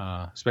test,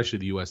 especially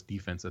the U.S.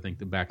 defense. I think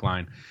the back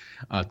line,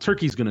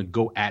 Turkey's going to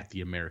go at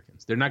the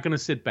Americans. They're not going to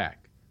sit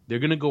back. They're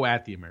going to go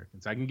at the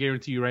Americans. I can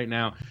guarantee you right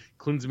now,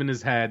 Klinsmann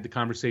has had the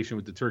conversation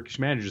with the Turkish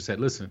manager, said,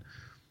 listen,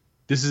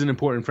 this is an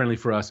important friendly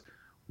for us.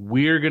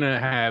 We're going to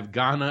have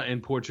Ghana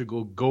and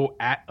Portugal go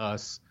at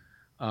us.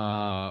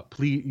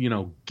 Please,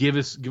 give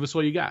us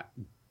all you got.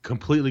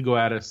 Completely go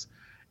at us.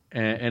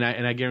 And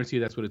I guarantee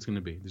you that's what it's going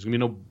to be. There's going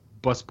to be no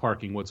bus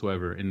parking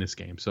whatsoever in this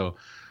game. So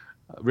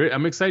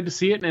I'm excited to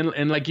see it.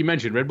 And like you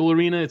mentioned, Red Bull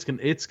Arena, it's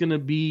going to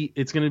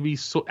be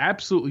so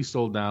absolutely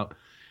sold out.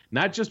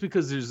 Not just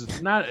because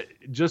there's not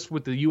just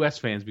with the U.S.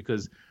 fans,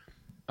 because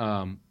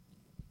when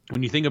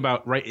you think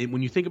about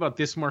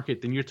this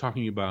market, then you're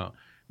talking about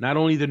not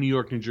only the New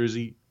York, New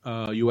Jersey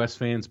U.S.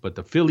 fans, but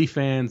the Philly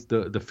fans,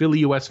 the Philly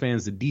U.S.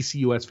 fans, the D.C.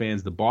 U.S.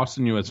 fans, the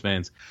Boston U.S.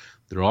 fans.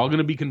 They're all going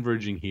to be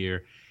converging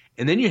here.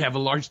 And then you have a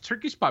large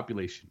Turkish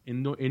population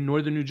in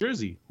northern New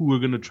Jersey who are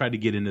going to try to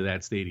get into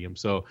that stadium.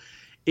 So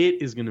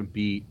it is going to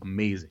be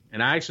amazing.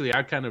 And I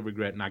kind of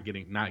regret not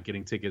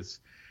getting tickets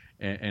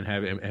and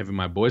having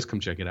my boys come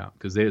check it out,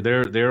 because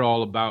they're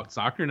all about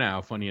soccer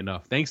now. Funny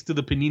enough, thanks to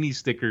the Panini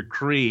sticker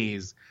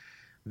craze,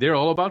 they're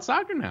all about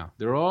soccer now.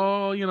 They're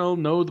all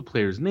know the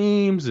players'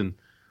 names, and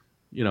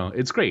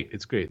it's great.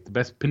 It's great. The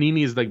best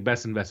Panini is like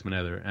best investment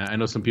ever. And I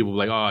know some people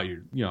are like, oh,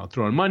 you're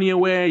throwing money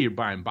away, you're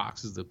buying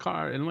boxes of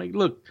cards, and I'm like,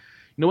 look,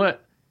 you know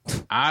what?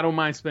 I don't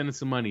mind spending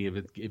some money if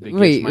it gets my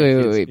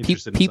kids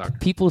interested in soccer.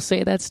 People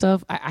say that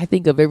stuff. I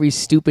think of every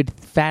stupid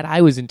fad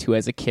I was into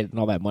as a kid and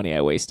all that money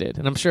I wasted.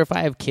 And I'm sure if I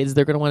have kids,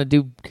 they're going to want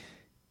to do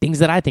things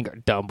that I think are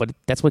dumb, but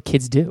that's what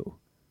kids do.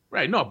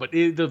 Right. No, but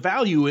the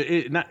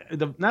value,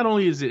 not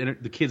only is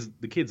it the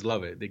kids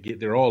love it.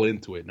 They're all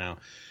into it now,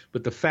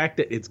 but the fact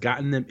that it's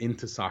gotten them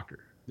into soccer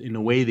in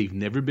a way they've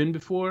never been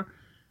before,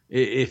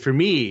 for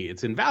me,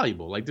 it's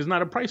invaluable. Like, there's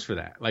not a price for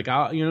that. Like,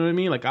 you know what I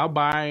mean? Like, I'll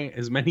buy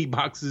as many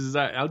boxes.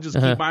 I'll just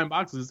keep buying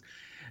boxes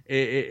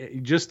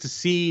just to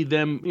see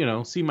them,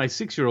 see my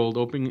 6-year-old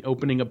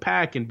opening a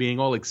pack and being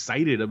all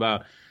excited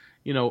about,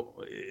 he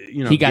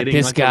got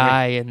this like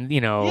guy and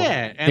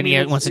then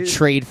he wants to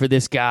trade for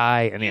this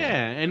guy. And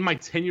and my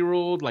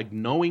 10-year-old, like,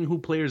 knowing who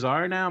players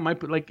are now,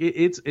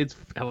 it's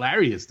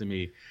hilarious to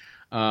me.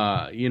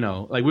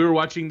 Like, we were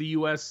watching the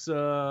U.S.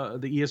 The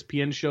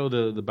ESPN show,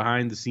 the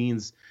behind the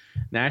scenes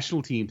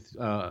national team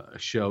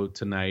show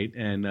tonight,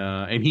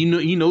 and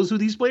he knows who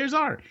these players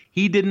are.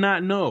 He did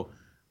not know.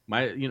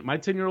 My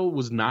 10-year-old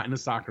was not into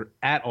soccer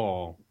at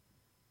all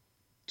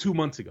 2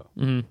 months ago,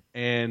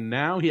 and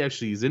now he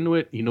actually is into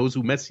it. He knows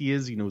who Messi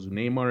is. He knows who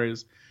Neymar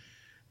is.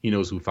 He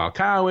knows who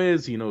Falcao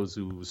is. He knows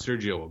who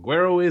Sergio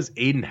Aguero is.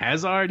 Eden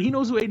Hazard. He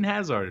knows who Eden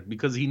Hazard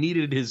because he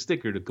needed his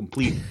sticker to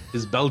complete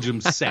his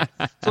Belgium set.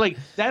 So, like,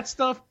 that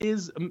stuff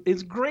is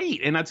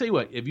great. And I tell you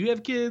what, if you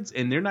have kids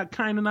and they're not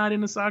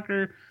into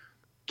soccer,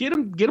 get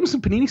them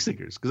some Panini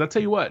stickers, because I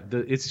tell you what,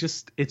 it's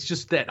just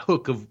that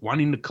hook of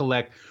wanting to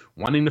collect,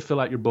 wanting to fill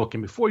out your book,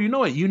 and before you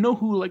know it, you know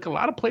who like a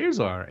lot of players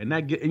are,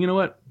 and you know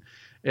what.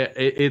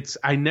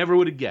 I never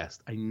would have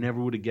guessed.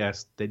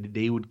 That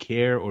they would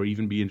care or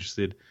even be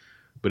interested.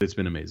 But it's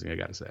been amazing, I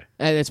got to say.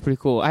 That's pretty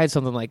cool. I had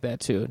something like that,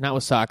 too. Not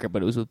with soccer,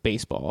 but it was with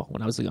baseball.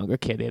 When I was a younger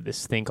kid, they had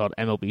this thing called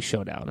MLB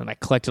Showdown, and I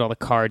collected all the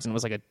cards, and it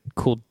was like a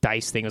cool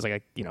dice thing. It was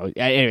like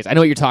anyways, I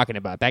know what you're talking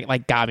about. That,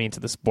 like, got me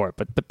into the sport,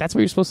 but that's what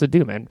you're supposed to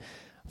do, man.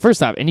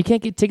 First off, and you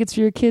can't get tickets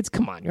for your kids?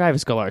 Come on, you're Ivan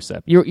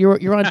Scholarcep.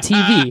 You're on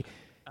TV.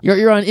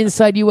 You're on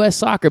Inside U.S.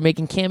 Soccer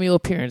making cameo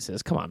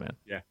appearances. Come on, man.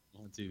 Yeah,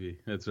 on TV.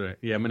 That's right.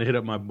 Yeah, I'm going to hit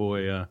up my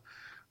boy,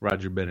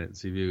 Roger Bennett, and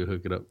see if he can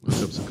hook up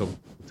some couple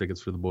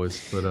tickets for the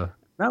boys. But,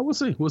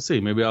 we'll see.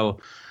 Maybe I'll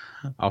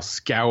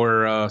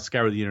scour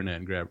the internet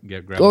and grab.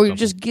 Or you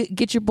just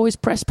get your boys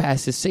press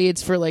passes. Say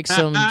it's for like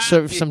some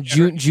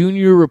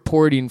junior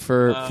reporting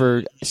for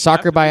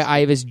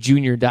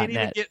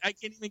soccerbyivasjunior.net. I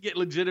can't even get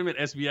legitimate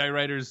SBI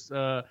writers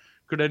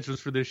credentials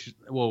for this.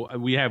 Well,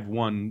 we have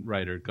one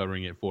writer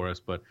covering it for us,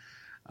 but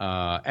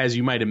as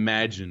you might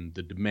imagine,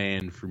 the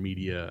demand for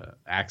media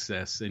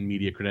access and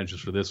media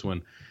credentials for this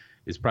one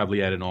is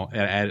probably at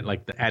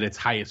its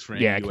highest for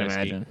any U.S.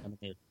 game on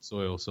American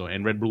soil. So,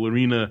 and Red Bull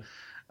Arena,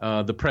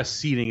 the press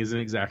seating isn't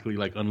exactly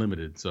like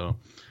unlimited. So,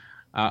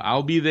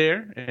 I'll be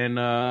there, and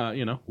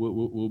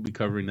we'll be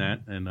covering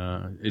that,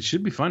 and it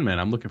should be fun, man.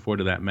 I'm looking forward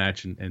to that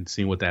match and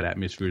seeing what that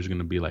atmosphere is going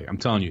to be like. I'm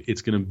telling you,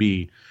 it's going to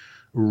be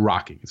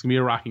rocking. It's going to be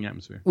a rocking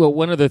atmosphere. Well,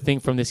 one other thing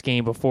from this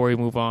game before we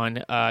move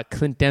on,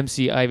 Clint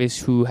Dempsey,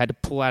 Ivis, who had to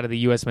pull out of the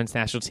U.S. men's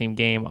national team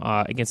game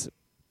against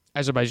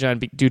Azerbaijan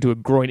due to a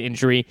groin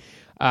injury.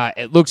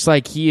 It looks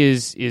like he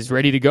is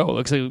ready to go. It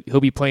looks like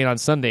he'll be playing on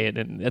Sunday,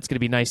 and that's going to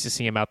be nice to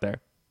see him out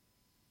there.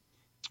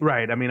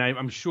 Right. I mean,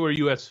 I'm sure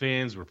U.S.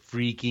 fans were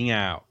freaking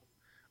out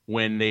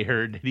when they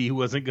heard that he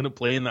wasn't going to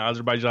play in the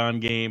Azerbaijan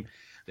game,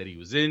 that he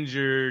was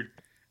injured.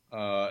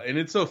 And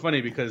it's so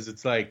funny because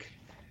it's like,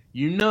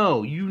 you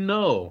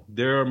know,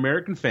 there are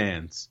American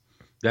fans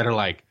that are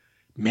like,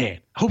 man,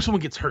 I hope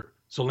someone gets hurt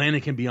so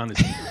Landon can be on this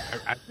team.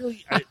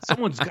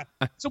 Someone's got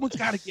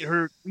to get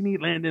hurt. We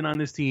need Landon on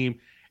this team.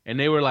 And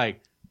they were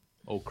like,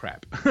 oh,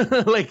 crap.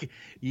 Like,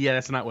 yeah,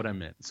 that's not what I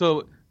meant.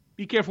 So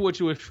be careful what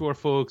you wish for,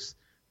 folks.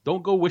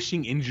 Don't go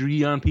wishing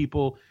injury on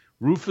people.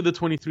 Root for the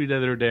 23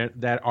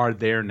 that are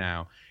there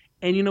now.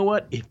 And you know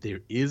what? If there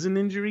is an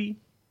injury,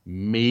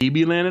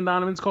 maybe Landon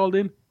Donovan's called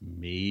in.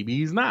 Maybe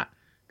he's not.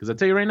 Because I'll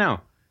tell you right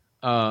now,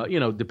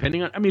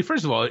 depending on – I mean,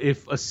 first of all,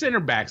 if a center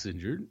back's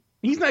injured,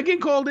 he's not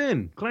getting called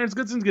in. Clarence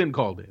Goodson's getting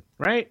called in,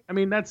 right? I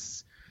mean,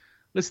 let's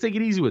take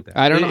it easy with that.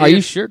 I don't know. Are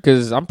you sure?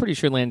 Because I'm pretty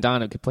sure Landon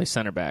Donovan could play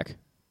center back.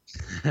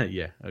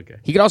 Yeah, okay.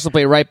 He could also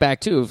play right back,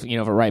 too, if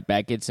a right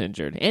back gets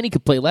injured. And he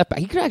could play left back.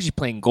 He could actually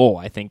play in goal,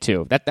 I think,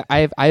 too.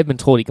 I have been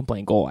told he can play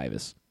in goal,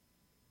 Ivis.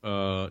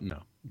 No,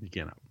 he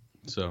cannot.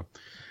 So,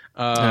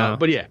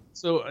 but yeah.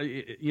 So,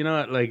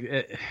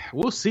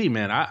 we'll see,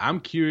 man. I'm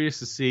curious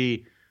to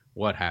see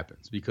what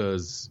happens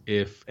because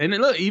it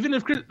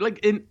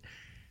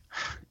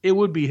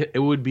would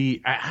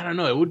be, I don't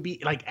know, it would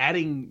be like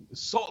adding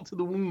salt to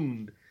the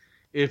wound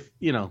if,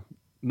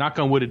 knock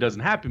on wood, it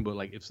doesn't happen. But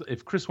like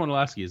if Chris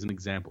Wondolowski is an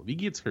example, if he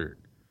gets hurt,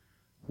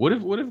 what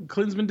if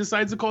Klinsmann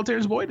decides to call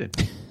Terrence Boyd in?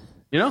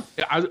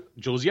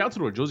 Josie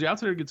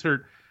Altidore gets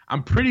hurt.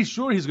 I'm pretty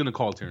sure he's going to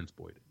call Terrence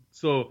Boyd in.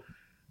 So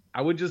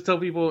I would just tell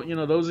people,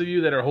 those of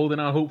you that are holding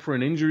out hope for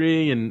an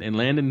injury and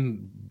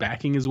Landon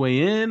backing his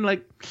way in,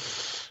 like,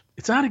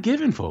 it's not a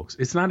given, folks.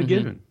 It's not a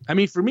given. I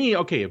mean, for me,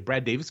 okay, if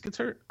Brad Davis gets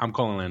hurt, I'm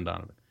calling Landon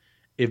Donovan.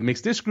 If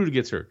Mix Discruder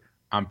gets hurt,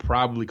 I'm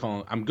going to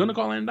call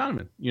Landon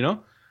Donovan,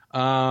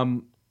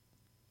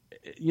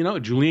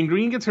 Julian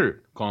Green gets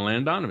hurt, call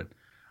Landon Donovan.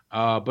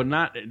 But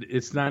not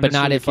if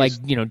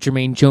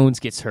Jermaine Jones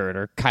gets hurt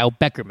or Kyle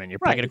Beckerman, you're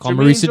probably going to call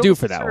Maurice Adu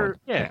for that one.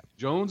 Yeah.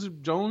 Jones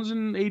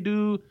and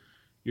Adu,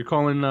 you're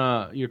calling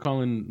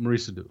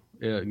Maurice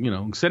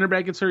Adu. Center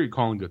back gets hurt, you're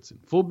calling Goodson.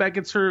 Full back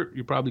gets hurt,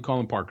 you're probably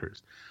calling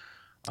Parkhurst.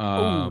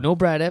 No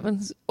Brad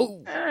Evans.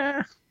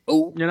 I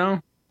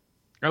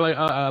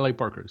like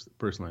Parkhurst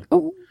personally.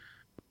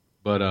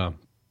 But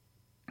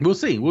we'll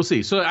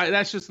see. So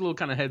that's just a little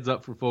kind of heads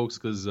up for folks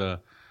because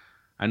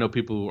I know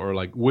people are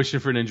like wishing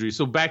for an injury.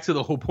 So back to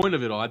the whole point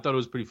of it all, I thought it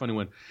was pretty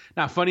funny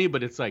not funny,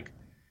 but it's like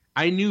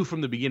I knew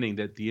from the beginning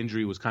that the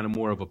injury was kind of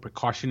more of a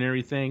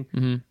precautionary thing.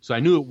 Mm-hmm. So I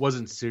knew it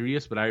wasn't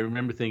serious, but I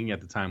remember thinking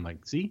at the time,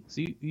 like, see,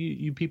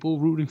 you people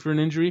rooting for an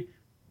injury,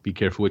 be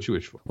careful what you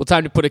wish for. Well,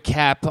 time to put a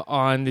cap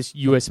on this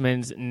U.S.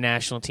 men's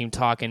national team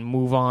talk and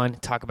move on,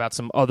 talk about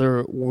some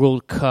other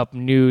World Cup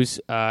news.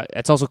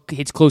 It's also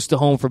hits close to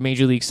home for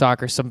Major League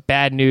Soccer. Some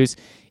bad news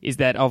is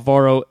that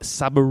Alvaro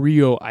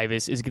Saborio,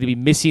 Ivis, is going to be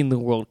missing the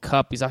World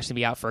Cup. He's actually going to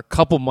be out for a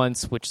couple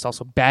months, which is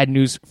also bad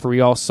news for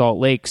Real Salt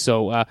Lake.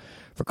 So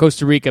for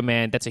Costa Rica,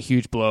 man, that's a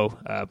huge blow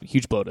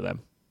to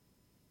them.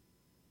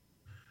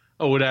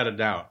 Oh, without a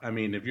doubt. I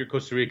mean, if you're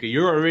Costa Rica,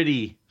 you're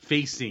already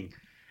facing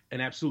an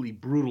absolutely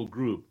brutal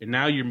group, and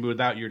now you're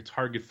without your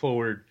target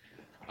forward.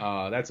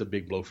 That's a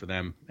big blow for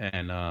them.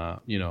 And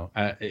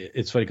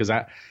it's funny because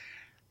I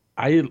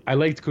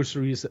liked Costa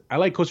Rica. I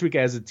like Costa Rica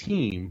as a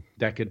team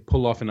that could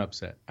pull off an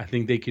upset. I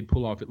think they could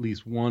pull off at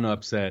least one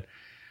upset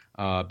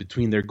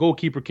between their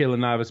goalkeeper Keylor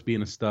Navas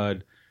being a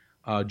stud,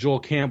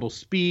 Joel Campbell's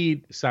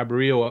speed,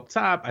 Saborio up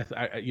top.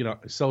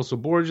 Celso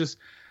Borges.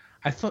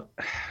 I thought,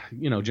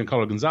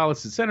 Giancarlo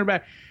Gonzalez at center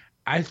back.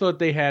 I thought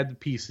they had the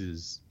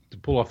pieces to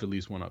pull off at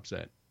least one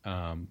upset.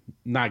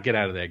 Not get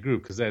out of that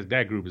group because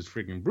that group is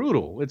freaking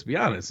brutal. Let's be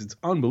honest, it's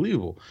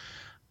unbelievable.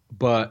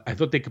 But I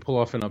thought they could pull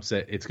off an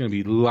upset. It's going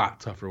to be a lot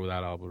tougher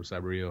without Alvaro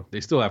Saborio. They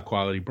still have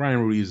quality.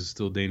 Brian Ruiz is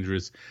still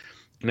dangerous.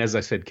 And as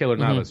I said, Keylor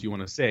Navas, you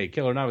want to say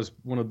Keylor Navas,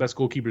 one of the best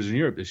goalkeepers in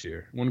Europe this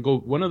year.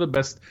 One of the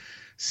best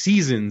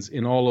seasons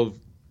in all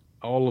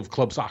of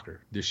club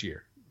soccer this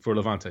year for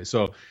Levante.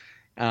 So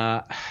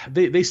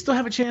they still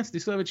have a chance.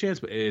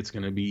 But it's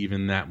going to be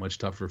even that much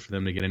tougher for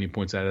them to get any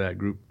points out of that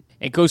group.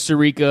 And Costa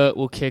Rica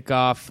will kick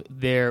off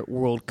their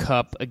World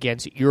Cup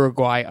against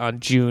Uruguay on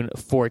June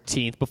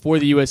 14th. Before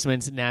the U.S.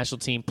 men's national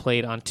team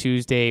played on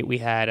Tuesday, we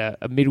had a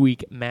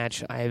midweek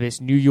match. I have this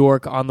New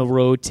York on the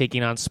road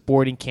taking on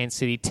Sporting Kansas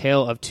City.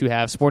 Tale of two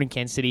halves. Sporting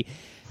Kansas City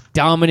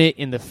dominant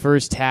in the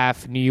first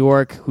half. New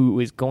York, who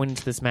is going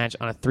into this match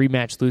on a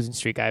 3-match losing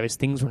streak,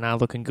 things were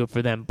not looking good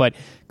for them. But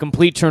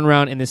complete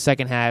turnaround in the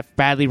second half.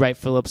 Bradley Wright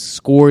Phillips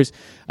scores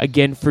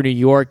again for New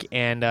York.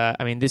 And,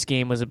 this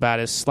game was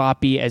about as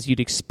sloppy as you'd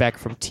expect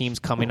from teams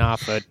coming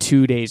off a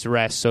 2 days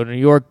rest. So New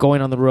York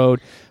going on the road,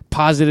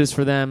 positives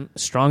for them,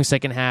 strong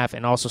second half,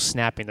 and also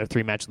snapping their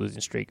 3-match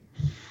losing streak.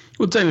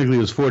 Well, technically, it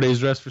was 4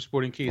 days rest for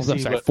Sporting KC. I'm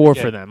sorry, 4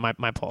 for them. My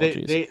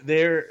apologies.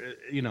 They're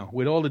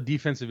with all the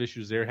defensive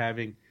issues they're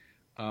having,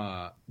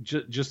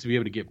 just to be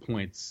able to get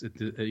points,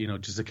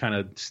 just to kind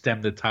of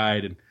stem the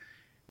tide, and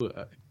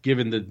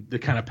given the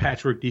kind of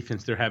patchwork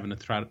defense they're having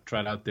to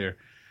try out there,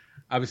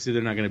 obviously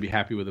they're not going to be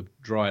happy with a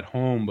draw at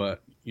home.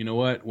 But you know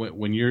what?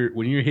 When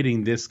you're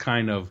hitting this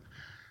kind of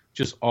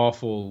just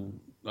awful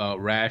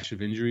rash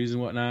of injuries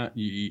and whatnot,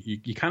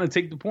 you kind of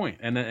take the point.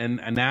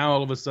 And now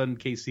all of a sudden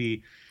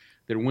KC,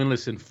 they're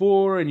winless in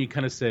 4, and you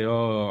kind of say,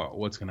 oh,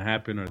 what's going to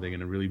happen? Are they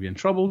going to really be in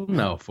trouble?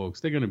 No, folks,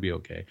 they're going to be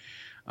okay.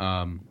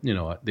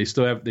 They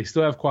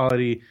still have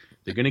quality.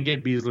 They're going to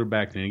get Beasler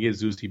back. They're going to get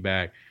Zusi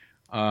back.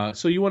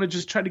 So you want to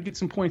just try to get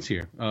some points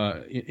here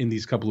in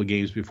these couple of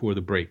games before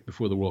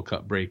the World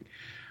Cup break.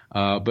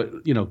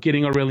 But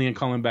getting Aurelian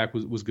Cullen back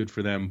was good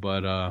for them.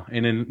 But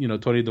and then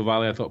Tony Del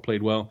Valle I thought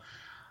played well.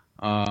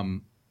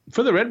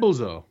 For the Red Bulls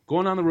though,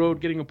 going on the road,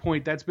 getting a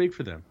point, that's big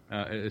for them.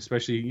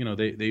 Especially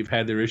they've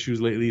had their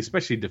issues lately,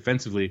 especially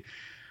defensively.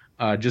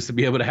 Just to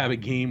be able to have a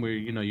game where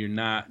you're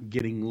not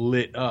getting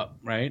lit up,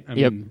 right? I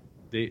mean,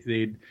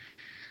 they'd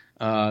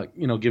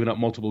giving up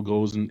multiple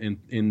goals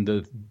in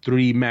the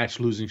 3-match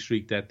losing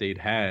streak that they'd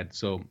had.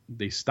 So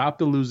they stopped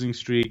the losing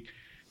streak.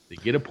 They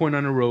get a point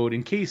on the road.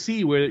 In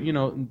KC, where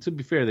to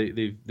be fair,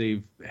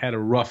 they've had a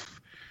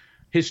rough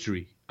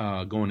history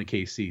going to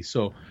KC.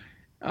 So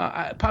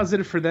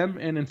positive for them,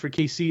 and then for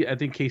KC, I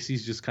think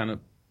KC's just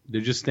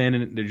they're just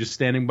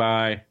standing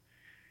by,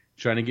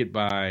 trying to get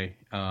by.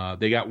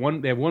 They have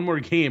one more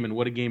game, and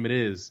what a game it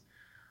is.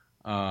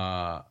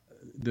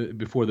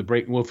 Before the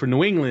break. Well, for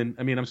New England,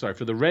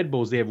 for the Red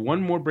Bulls, they have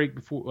one more game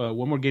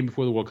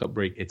before the World Cup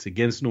break. It's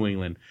against New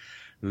England.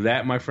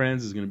 That, my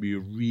friends, is going to be a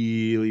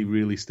really,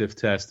 really stiff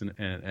test,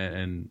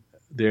 and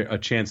they're a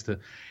chance to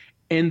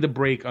end the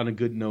break on a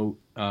good note.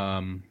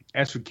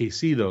 As for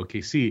KC, though,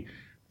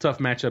 tough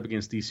matchup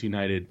against DC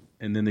United,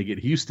 and then they get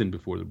Houston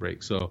before the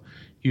break. So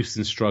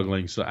Houston's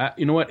struggling. So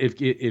you know what? If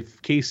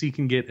KC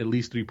can get at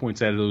least 3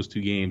 points out of those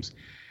 2 games,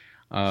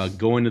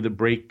 go into the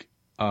break,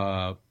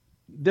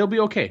 they'll be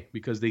okay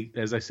because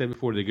as I said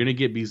before, they're going to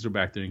get Beasler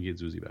back there and get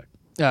Zusi back.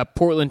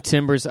 Portland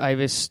Timbers,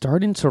 Ivis,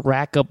 starting to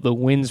rack up the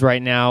wins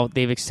right now.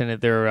 They've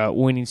extended their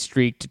winning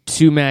streak to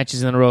 2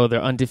 matches in a row.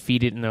 They're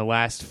undefeated in their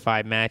last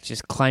 5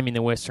 matches, climbing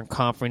the Western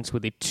Conference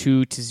with a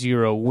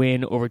 2-0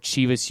 win over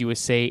Chivas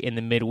USA in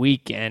the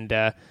midweek.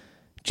 And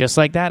just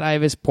like that,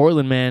 Ivis,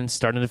 Portland, man,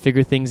 starting to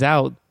figure things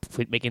out,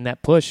 making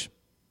that push.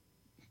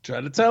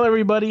 Try to tell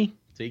everybody,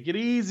 take it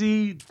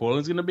easy.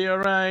 Portland's going to be all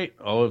right.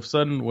 All of a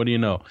sudden, what do you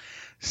know?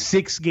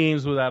 6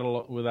 games without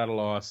a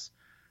loss.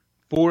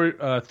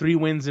 3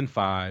 wins in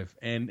 5,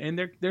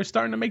 and they're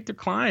starting to make their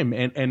climb.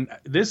 And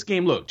this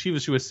game, look,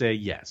 Chivas USA,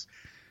 yes,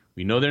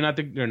 we know they're not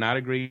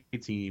a great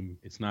team.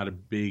 It's not a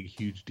big,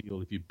 huge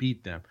deal if you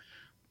beat them,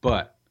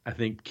 but I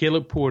think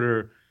Caleb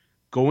Porter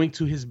going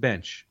to his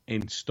bench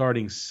and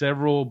starting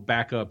several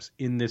backups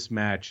in this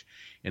match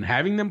and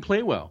having them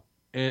play well,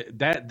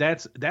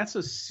 that's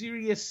a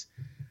serious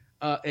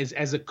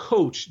as a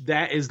coach,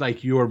 that is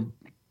like you're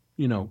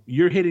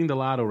hitting the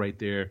lotto right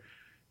there.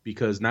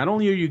 Because not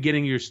only are you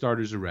getting your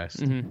starters a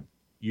rest,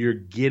 you're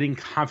getting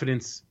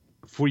confidence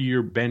for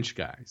your bench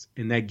guys.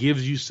 And that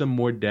gives you some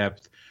more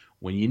depth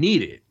when you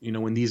need it,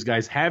 when these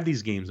guys have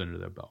these games under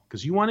their belt.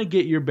 Because you want to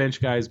get your bench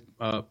guys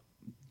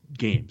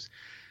games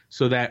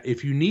so that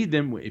if you need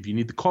them, if you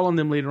need to call on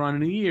them later on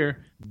in the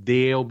year,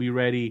 they'll be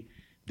ready.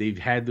 They've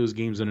had those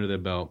games under their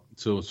belt.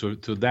 So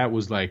that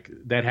was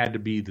that had to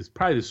be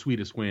probably the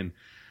sweetest win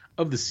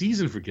of the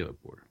season for Caleb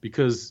Porter.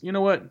 Because you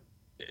know what?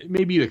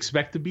 Maybe you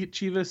expect to beat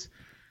Chivas,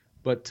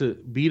 but to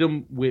beat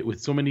them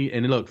with so many,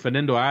 and look,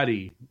 Fernando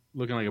Adi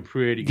looking like a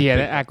pretty good that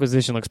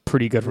acquisition looks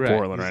pretty good for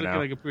Portland right now.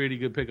 Looking like a pretty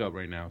good pickup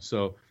right now.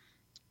 So,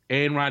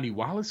 and Rodney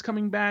Wallace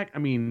coming back.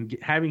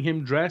 Having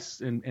him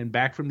dressed and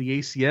back from the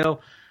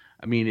ACL.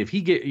 If he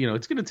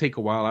it's going to take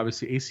a while.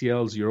 Obviously,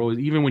 ACLs, you're always,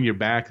 even when you're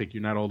back,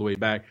 you're not all the way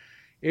back.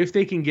 If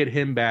they can get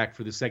him back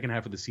for the second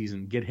half of the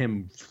season, get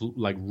him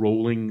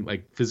rolling,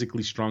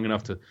 physically strong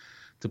enough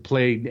to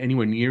play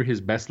anywhere near his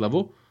best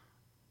level.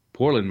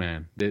 Portland,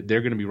 man, they're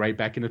going to be right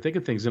back in the thick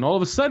of things. And all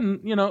of a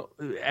sudden,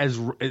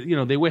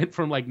 they went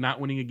from not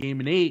winning a game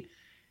in 8.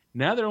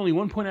 Now they're only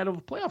 1 point out of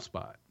a playoff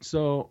spot.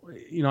 So,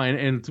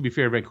 and to be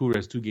fair, Vancouver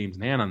has 2 games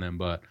in hand on them,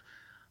 but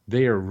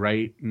they are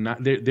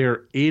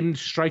they're in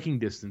striking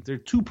distance. They're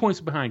 2 points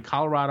behind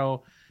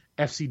Colorado,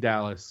 FC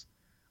Dallas.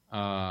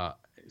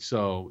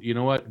 So you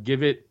know what?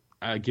 Give it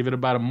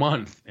about a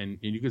month, and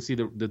you can see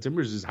the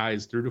Timbers as high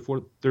as third or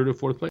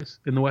fourth place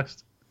in the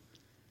West.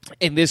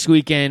 And this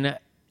weekend,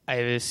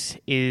 this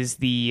is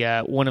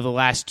the one of the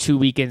last 2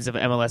 weekends of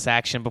MLS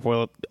action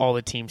before all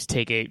the teams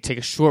take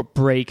a short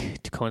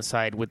break to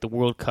coincide with the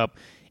World Cup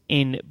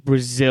in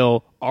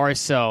Brazil.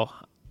 RSL,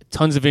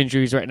 tons of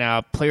injuries right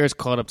now. Players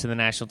called up to the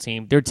national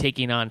team. They're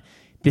taking on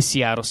the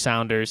Seattle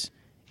Sounders.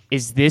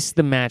 Is this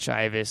the match,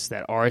 Ivis,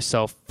 that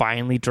RSL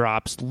finally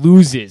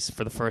loses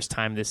for the first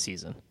time this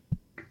season?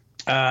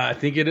 I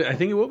think it. I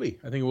think it will be.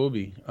 I think it will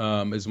be.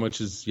 As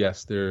much as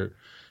yes, they've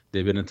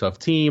been a tough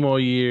team all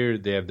year.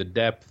 They have the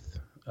depth.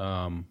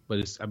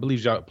 But I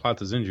believe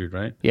Plata's injured,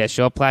 right? Yeah,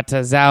 Joao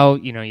Plata's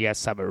out. You have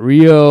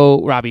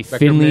Sabarillo. Robbie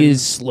Finley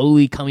is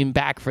slowly coming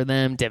back for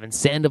them. Devin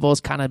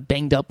Sandoval's kind of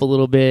banged up a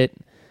little bit.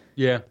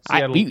 Yeah.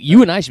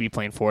 You and I should be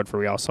playing forward for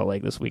Real Salt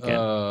Lake this weekend.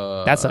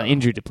 That's how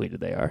injury depleted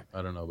they are.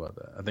 I don't know about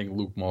that. I think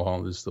Luke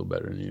Mulholland is still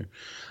better than you.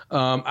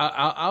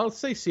 I'll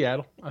say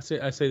Seattle. I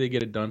say they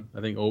get it done. I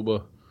think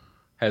Oba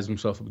has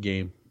himself a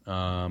game.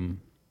 And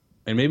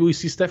maybe we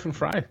see Stephen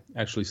Fry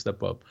actually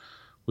step up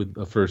with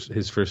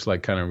his first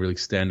like kind of really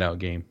standout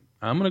game.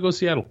 I'm gonna go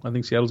Seattle. I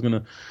think Seattle's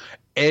gonna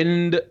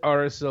end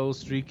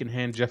RSL's streak and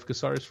hand Jeff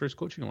Cassar's first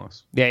coaching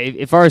loss. Yeah,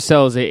 if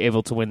RSL is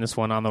able to win this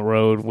one on the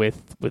road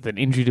with an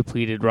injury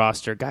depleted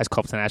roster, guys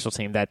called up to the national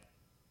team, that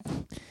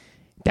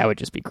would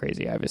just be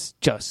crazy. I was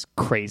just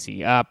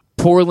crazy.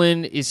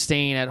 Portland is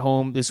staying at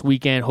home this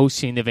weekend,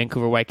 hosting the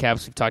Vancouver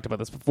Whitecaps. We've talked about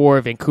this before.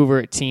 Vancouver,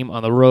 a team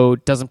on the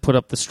road, doesn't put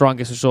up the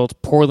strongest results.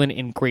 Portland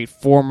in great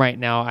form right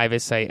now. I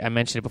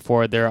mentioned it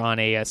before. They're on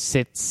a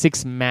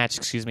six-match,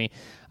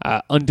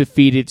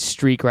 undefeated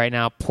streak right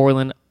now.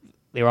 Portland,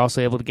 they were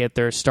also able to get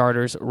their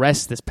starters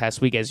rest this past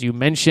week, as you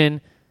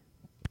mentioned.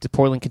 Did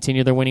Portland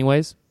continue their winning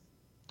ways?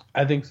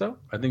 I think so.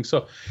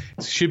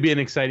 It should be an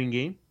exciting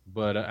game,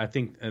 but I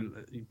think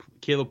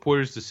Caleb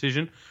Porter's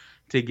decision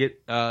to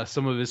get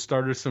some of his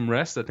starters some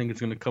rest, I think it's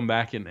going to come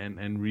back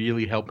and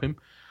really help him.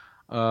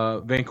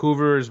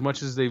 Vancouver, as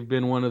much as they've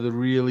been one of the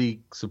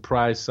really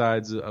surprise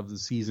sides of the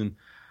season,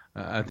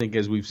 I think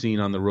as we've seen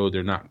on the road,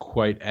 they're not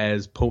quite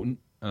as potent,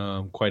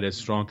 quite as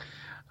strong.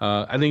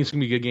 I think it's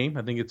going to be a good game.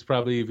 I think it's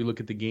probably, if you look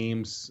at the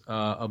games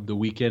of the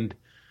weekend,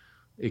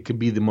 it could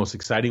be the most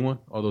exciting one.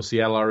 Although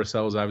Seattle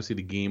RSL is obviously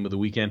the game of the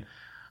weekend,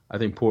 I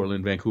think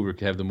Portland, Vancouver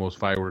could have the most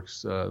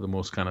fireworks, the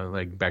most kind of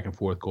like back and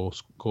forth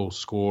goal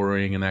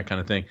scoring and that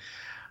kind of thing.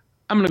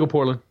 I'm going to go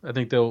Portland. I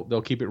think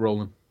they'll keep it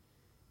rolling.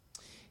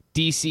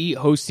 DC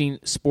hosting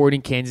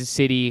Sporting Kansas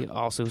City,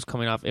 also who's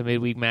coming off a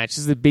midweek match.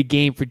 This is a big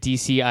game for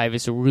DC,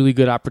 Ivis, a really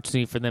good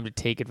opportunity for them to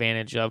take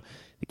advantage of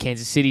the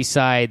Kansas City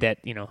side that,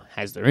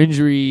 has their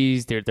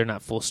injuries. They're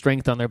not full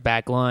strength on their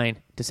back line.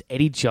 Does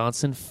Eddie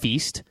Johnson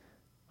feast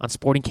on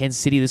Sporting Kansas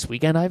City this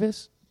weekend,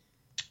 Ivis?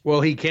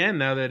 Well, he can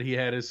now that he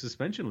had his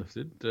suspension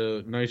lifted.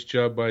 Nice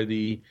job by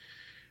the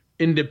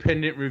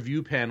independent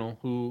review panel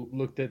who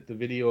looked at the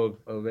video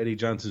of Eddie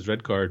Johnson's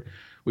red card,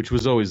 which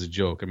was always a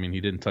joke. I mean,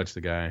 he didn't touch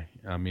the guy.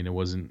 I mean, it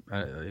wasn't.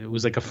 It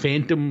was like a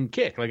phantom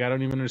kick. Like, I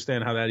don't even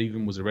understand how that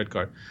even was a red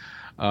card.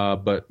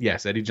 But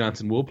yes, Eddie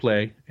Johnson will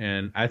play,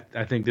 and I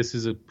think this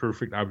is a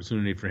perfect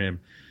opportunity for him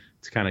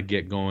to kind of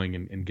get going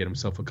and get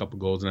himself a couple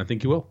goals, and I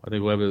think he will. I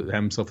think we'll have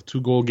himself a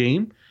 2-goal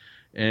game.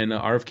 And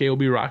RFK will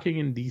be rocking,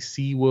 and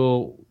DC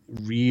will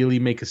really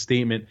make a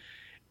statement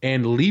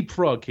and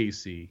leapfrog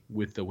KC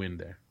with the win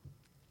there.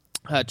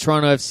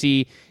 Toronto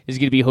FC is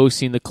going to be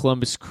hosting the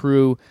Columbus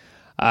Crew.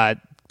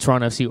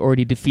 Toronto FC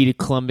already defeated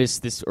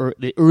Columbus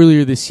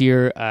earlier this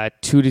year,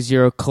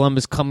 2-0.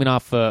 Columbus coming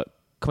off a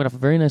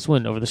very nice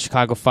win over the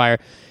Chicago Fire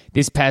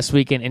this past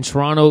weekend. And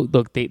Toronto,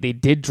 look, they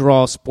did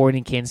draw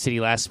Sporting Kansas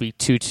City last week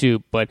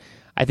 2-2, but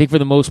I think for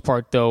the most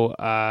part, though,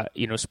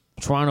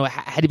 Toronto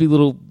had to be a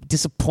little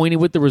disappointed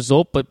with the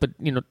result, but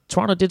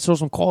Toronto did show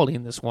some quality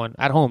in this one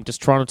at home. Does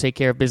Toronto take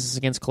care of business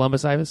against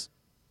Columbus, Ivis?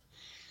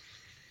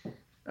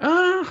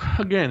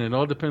 Again, it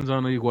all depends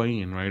on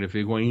Higuain, right? If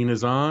Higuain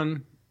is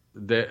on,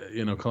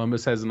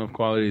 Columbus has enough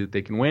quality that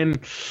they can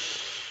win.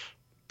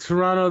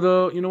 Toronto,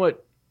 though, you know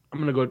what? I'm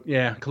gonna go.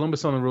 Yeah,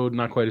 Columbus on the road,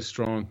 not quite as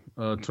strong.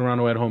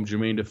 Toronto at home,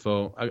 Jermaine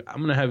Defoe.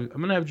 I'm gonna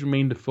have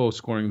Jermaine Defoe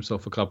scoring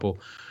himself a couple.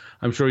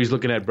 I'm sure he's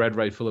looking at Brad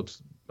Wright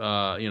Phillips,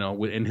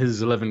 in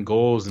his 11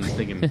 goals and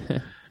thinking,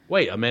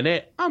 "Wait a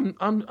minute,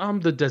 I'm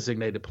the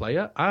designated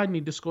player. I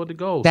need to score the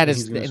goals." That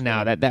was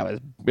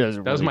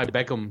my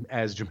Beckham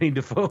as Jermaine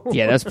Defoe.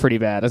 Yeah, that's pretty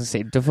bad. I was gonna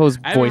say Defoe's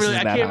voice is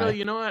that high.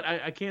 You know what?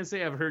 I can't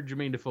say I've heard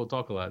Jermaine Defoe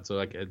talk a lot,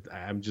 so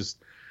I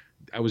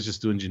was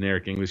just doing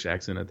generic English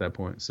accent at that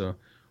point. So,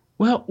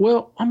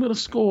 well, I'm gonna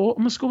score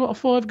about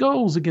 5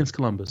 goals against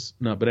Columbus.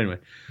 No, but anyway,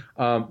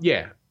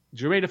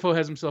 Jermaine Defoe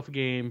has himself a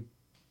game.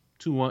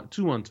 2-1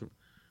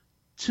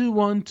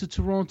 to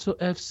Toronto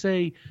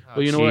FC.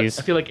 But you know what? I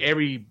feel like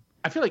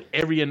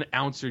every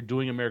announcer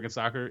doing American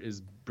soccer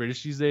is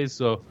British these days.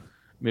 So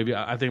maybe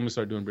I think I'm gonna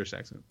start doing British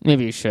accent.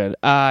 Maybe you should.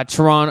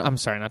 Chicago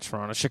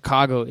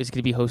is going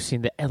to be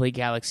hosting the LA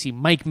Galaxy.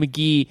 Mike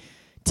McGee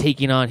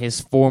taking on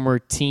his former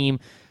team.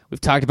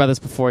 We've talked about this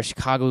before.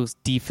 Chicago's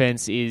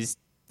defense is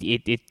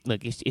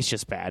it's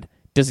just bad.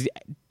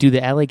 Do the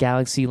LA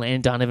Galaxy,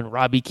 Landon Donovan,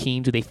 Robbie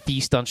Keane, do they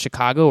feast on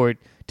Chicago, or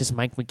does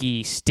Mike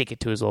McGee stick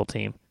it to his old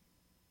team?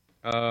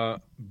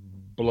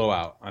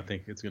 Blowout. I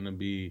think it's going to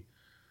be.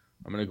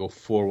 I'm going to go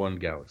 4-1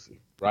 Galaxy.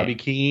 Robbie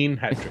Keane,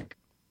 hat trick.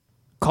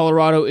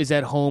 Colorado is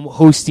at home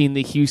hosting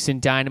the Houston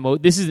Dynamo.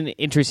 This is an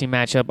interesting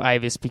matchup,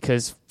 Ivis,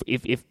 because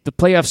if the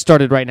playoffs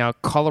started right now,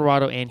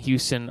 Colorado and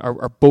Houston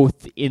are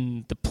both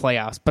in the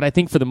playoffs. But I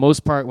think for the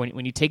most part,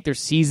 when you take their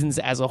seasons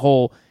as a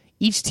whole,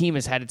 each team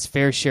has had its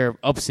fair share of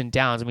ups and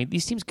downs. I mean,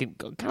 these teams can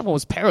kind of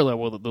almost parallel.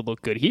 Well, they'll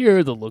look good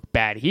here, they'll look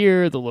bad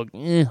here, they'll look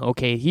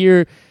okay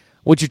here.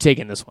 What's your take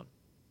in this one?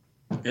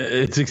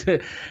 It's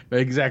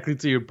exactly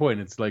to your point.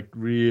 It's like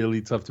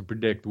really tough to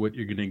predict what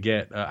you're going to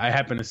get. I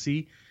happen to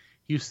see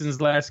Houston's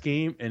last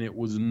game, and it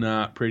was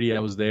not pretty. I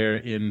was there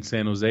in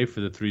San Jose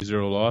for the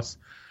 3-0 loss.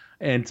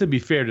 And to be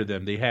fair to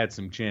them, they had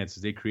some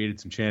chances. They created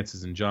some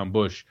chances, and John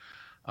Bush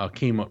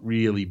came up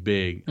really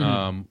big.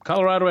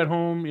 Colorado at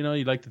home,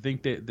 you'd like to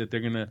think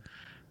that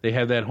they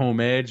have that home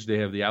edge. They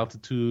have the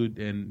altitude,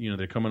 and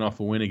they're coming off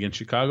a win against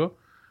Chicago.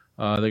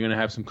 They're going to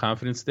have some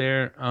confidence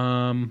there.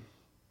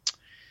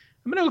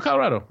 I'm going to go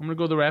Colorado. I'm going to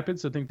go the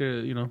Rapids. I think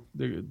Pablo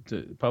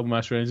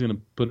Mastroeni is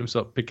going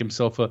to pick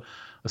himself a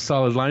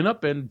solid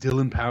lineup, and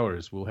Dylan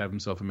Powers will have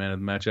himself a man of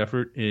the match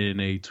effort in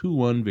a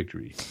 2-1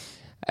 victory.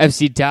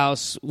 FC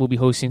Dallas will be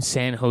hosting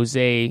San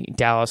Jose.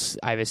 Dallas,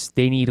 Ivis,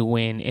 they need a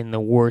win in the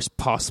worst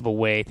possible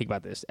way. Think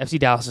about this. FC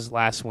Dallas's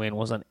last win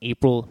was on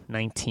April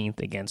 19th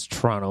against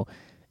Toronto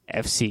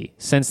FC.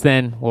 Since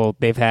then,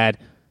 they've had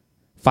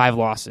 5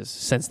 losses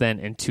since then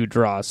and 2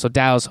 draws. So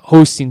Dallas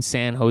hosting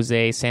San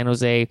Jose. San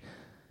Jose,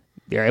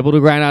 they're able to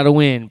grind out a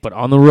win, but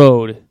on the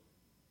road,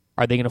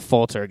 are they going to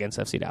falter against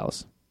FC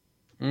Dallas?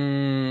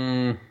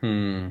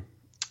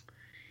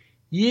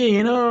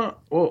 Yeah,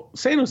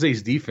 San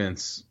Jose's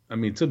defense, I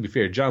mean, to be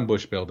fair, John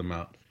Bush bailed them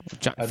out.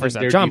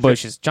 John Bush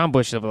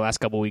over the last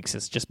couple of weeks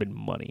has just been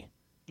money.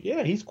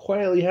 Yeah, he's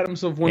quietly had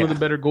himself one of the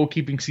better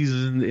goalkeeping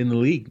seasons in the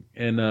league.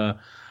 And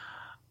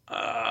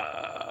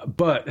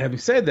but having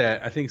said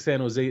that, I think San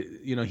Jose,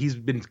 he's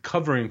been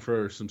covering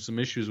for some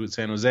issues with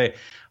San Jose.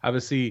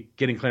 Obviously,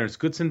 getting Clarence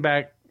Goodson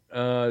back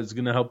is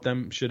going to help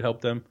them, should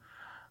help them.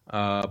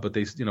 But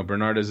they,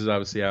 Bernardes is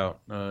obviously out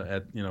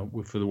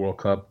for the World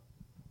Cup.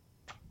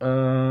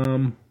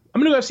 I'm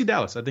going to go FC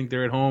Dallas. I think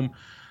they're at home.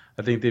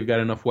 I think they've got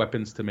enough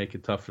weapons to make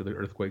it tough for the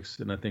Earthquakes,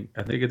 and I think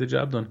they get the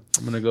job done.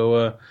 I'm going to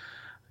go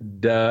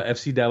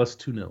FC Dallas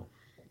 2-0.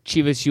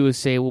 Chivas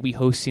USA will be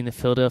hosting the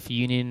Philadelphia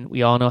Union.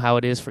 We all know how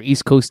it is for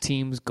East Coast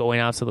teams going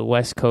out to the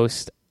West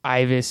Coast.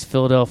 Ivis,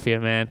 Philadelphia,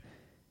 man.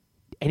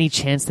 Any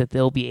chance that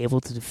they'll be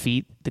able to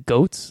defeat the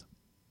GOATs?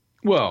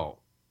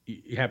 Well,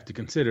 you have to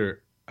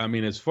consider, I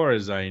mean, as far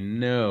as I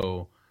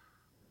know,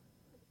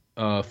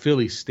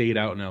 Philly stayed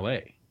out in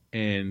L.A.,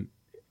 and,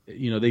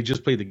 they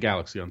just played the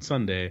Galaxy on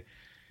Sunday.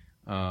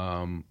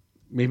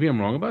 Maybe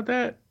I'm wrong about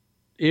that.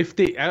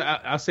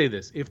 I'll say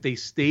this: if they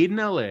stayed in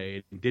LA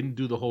and didn't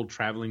do the whole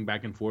traveling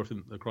back and forth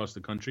across the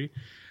country,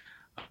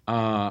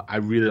 I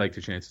really like the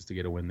chances to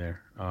get a win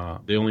there.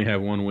 They only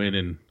have one win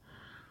in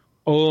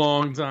a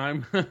long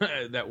time.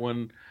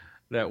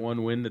 that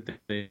one win that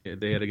they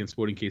had against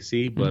Sporting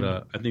KC, but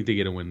I think they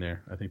get a win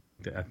there. I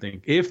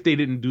think if they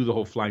didn't do the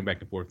whole flying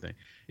back and forth thing,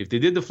 if they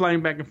did the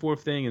flying back and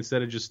forth thing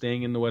instead of just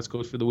staying in the West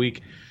Coast for the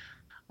week,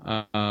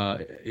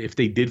 if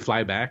they did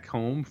fly back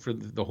home for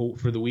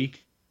the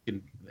week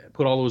and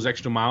put all those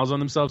extra miles on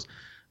themselves,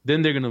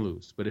 then they're going to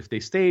lose. But if they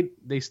stayed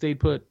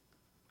put,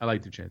 I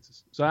like their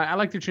chances. So I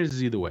like their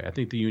chances either way. I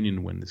think the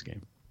Union win this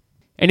game.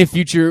 And in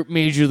future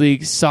Major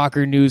League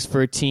Soccer news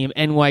for a team,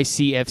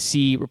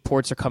 NYCFC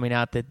reports are coming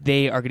out that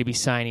they are going to be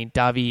signing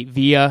Davi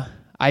Villa.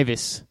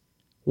 Ivis,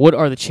 what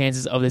are the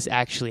chances of this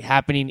actually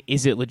happening?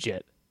 Is it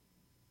legit?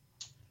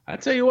 I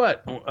tell you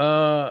what,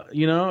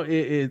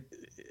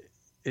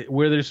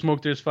 where there's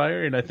smoke, there's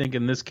fire. And I think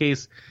in this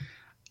case,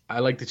 I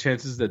like the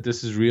chances that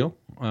this is real.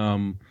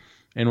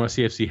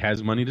 NYCFC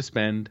has money to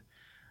spend.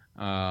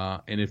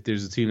 And if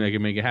there's a team that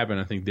can make it happen,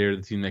 I think they're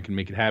the team that can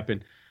make it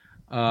happen.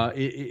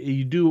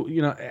 You do,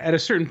 at a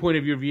certain point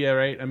of your via,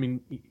 right? I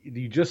mean,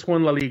 you just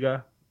won La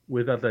Liga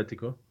with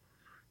Atletico.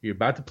 You're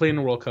about to play in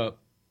the World Cup.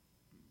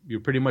 You're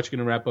pretty much going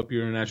to wrap up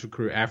your international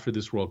career after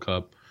this World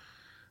Cup.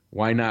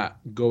 Why not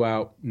go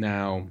out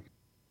now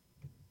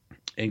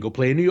and go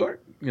play in New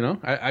York?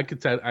 I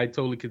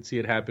totally could see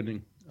it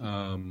happening.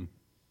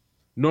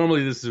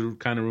 Normally, this is a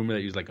kind of rumor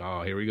that you're like,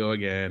 oh, here we go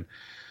again.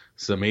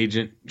 Some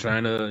agent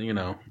trying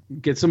to,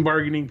 get some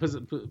bargaining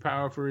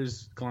power for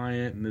his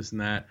client and this and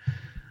that.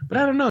 But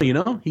I don't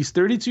know, he's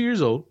 32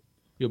 years old.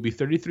 He'll be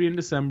 33 in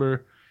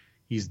December.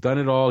 He's done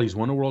it all. He's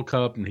won a World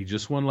Cup, and he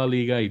just won La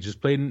Liga. He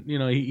just played,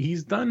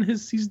 he's done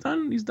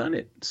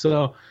it.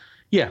 So,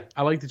 yeah,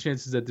 I like the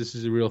chances that this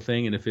is a real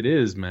thing. And if it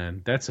is,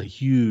 man, that's a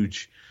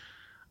huge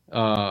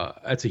gain.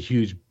 That's a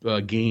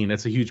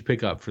huge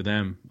pickup for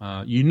them.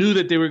 You knew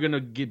that they were going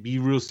to be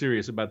real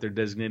serious about their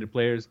designated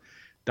players.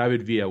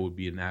 David Villa would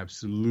be an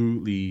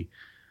absolutely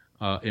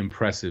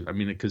impressive. I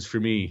mean, because for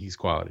me, he's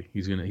quality.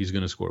 He's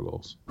gonna score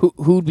goals. Who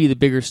would be the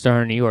bigger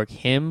star in New York,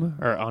 him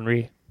or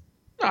Henry?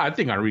 No, I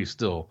think Henry's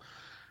still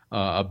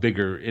a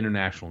bigger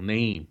international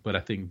name, but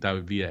I think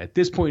David Villa at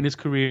this point in his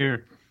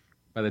career,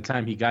 by the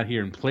time he got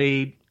here and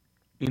played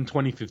in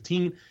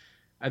 2015.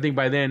 I think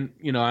by then,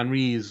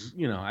 Henry's,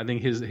 I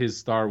think his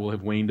star will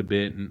have waned a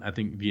bit, and I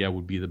think Villa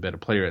would be the better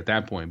player at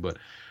that point. But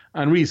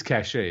Henry's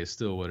cachet is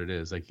still what it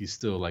is. Like, he's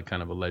still like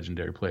kind of a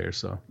legendary player.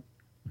 So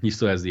He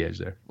still has the edge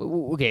there.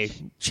 Okay,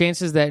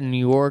 chances that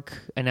New York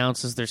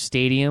announces their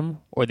stadium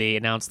or they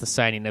announce the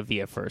signing of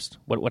Villa first.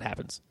 What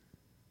happens?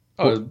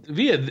 Oh,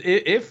 Villa.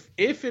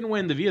 If and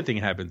when the Villa thing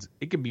happens,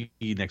 it could be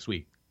next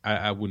week.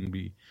 I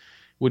wouldn't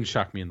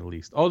shock me in the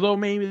least. Although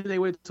maybe they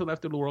wait till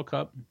after the World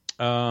Cup.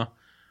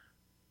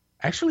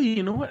 Actually,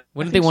 you know what?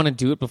 Wouldn't they want to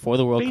do it before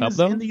the World Cup,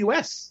 though? In the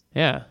U.S.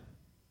 Yeah.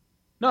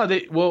 No,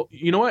 well,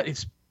 you know what?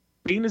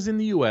 Spain is in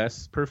the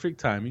U.S. Perfect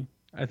timing.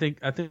 I think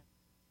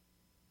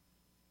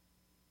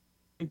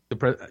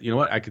you know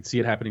what? I could see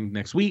it happening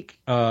next week.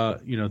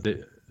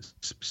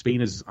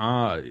 Spain is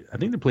I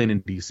think they're playing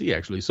in D.C.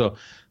 actually, so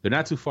they're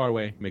not too far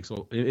away.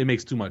 It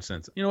makes too much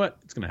sense. You know what?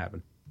 It's gonna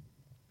happen.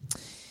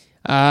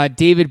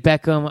 David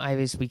Beckham.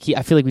 I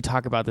feel like we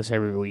talk about this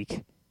every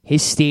week.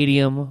 His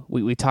stadium.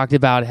 We talked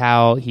about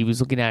how he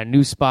was looking at a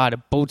new spot, a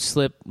boat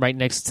slip right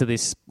next to the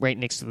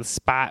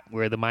spot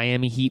where the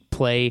Miami Heat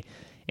play,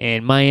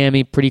 and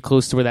Miami pretty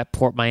close to where that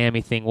Port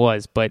Miami thing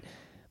was. But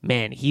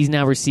man, he's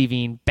now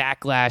receiving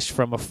backlash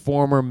from a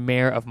former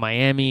mayor of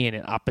Miami and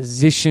an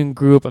opposition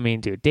group. I mean,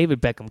 dude, David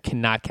Beckham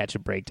cannot catch a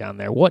break down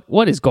there.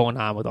 What is going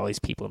on with all these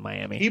people in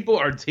Miami? People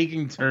are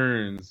taking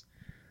turns,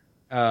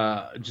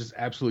 just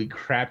absolutely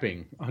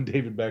crapping on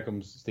David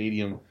Beckham's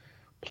stadium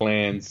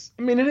plans.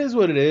 I mean, it is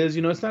what it is.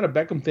 You know, it's not a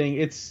Beckham thing.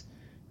 It's,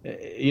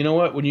 you know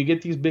what? When you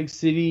get these big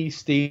city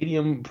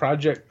stadium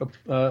project,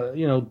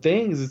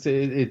 things,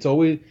 it's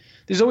always.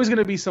 There's always going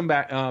to be some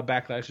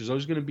backlash. There's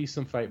always going to be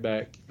some fight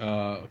back.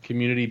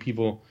 Community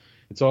people.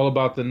 It's all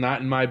about the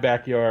not in my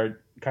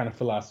backyard kind of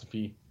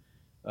philosophy.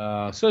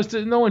 So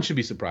no one should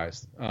be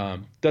surprised.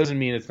 Doesn't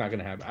mean it's not going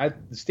to happen.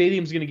 The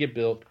stadium's going to get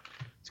built.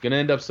 It's going to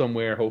end up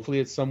somewhere. Hopefully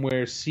it's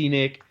somewhere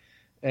scenic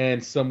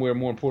and somewhere,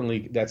 more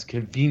importantly, that's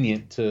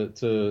convenient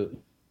to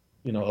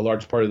a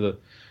large part of the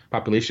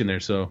population there.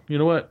 So you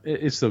know what?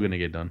 It's still going to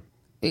get done.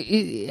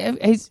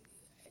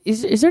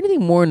 Is there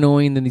anything more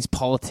annoying than these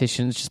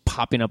politicians just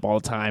popping up all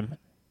the time?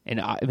 And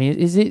I mean,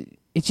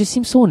 it just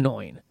seems so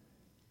annoying.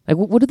 Like,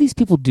 what do these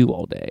people do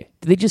all day?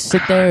 Do they just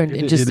sit there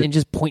and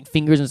just point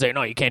fingers and say,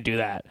 "No, you can't do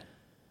that"?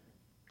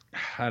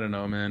 I don't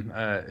know, man.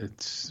 I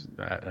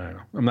don't know.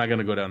 I'm not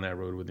gonna go down that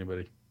road with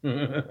anybody. You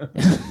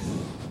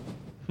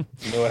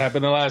know what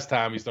happened the last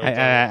time you started?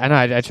 I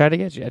know. I tried to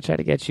get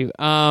you.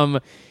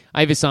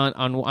 Ivis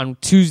on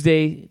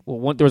Tuesday.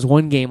 Well, there was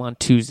one game on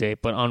Tuesday,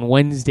 but on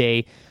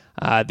Wednesday.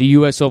 The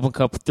U.S. Open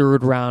Cup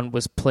third round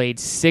was played.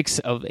 6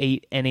 of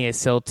 8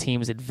 NASL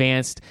teams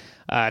advanced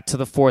to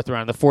the fourth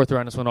round. The fourth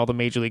round is when all the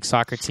Major League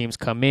Soccer teams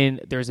come in.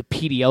 There's a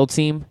PDL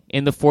team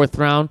in the fourth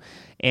round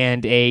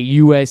and a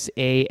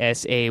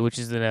USASA, which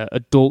is an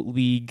adult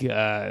league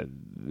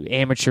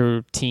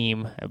amateur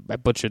team. I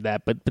butchered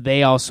that, but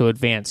they also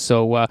advanced.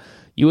 So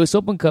U.S.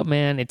 Open Cup,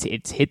 man,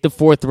 it's hit the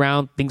fourth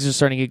round. Things are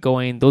starting to get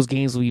going. Those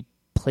games will be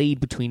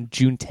played between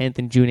June 10th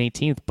and June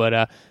 18th,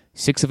 but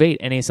 6 of 8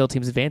 NASL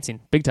teams advancing.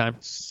 Big time.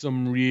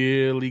 Some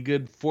really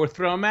good fourth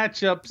round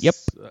matchups. Yep.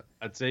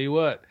 I tell you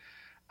what,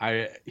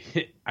 I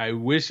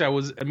wish I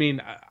was. I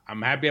mean,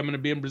 I'm happy I'm going to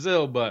be in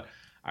Brazil, but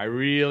I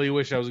really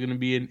wish I was going to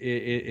be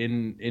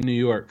in New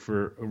York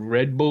for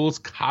Red Bulls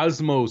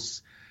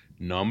Cosmos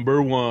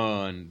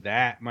 #1.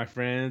 That, my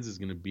friends, is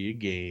going to be a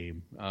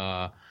game.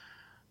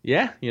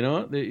 Yeah,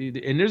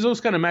 and there's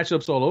those kind of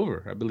matchups all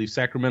over. I believe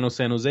Sacramento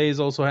San Jose is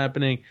also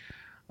happening.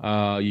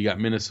 You got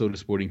Minnesota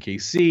Sporting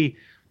KC.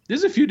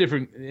 There's a few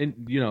different,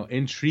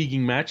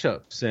 intriguing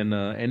matchups, and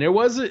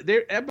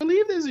I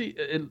believe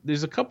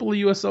there's a couple of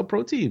USL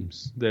Pro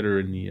teams that are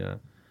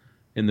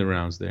in the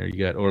rounds there. You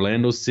got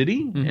Orlando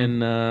City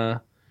and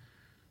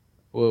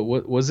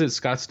what was it?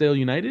 Scottsdale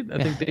United.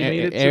 I think they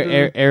made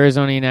it.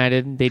 Arizona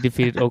United. They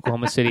defeated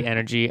Oklahoma City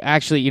Energy.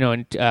 Actually,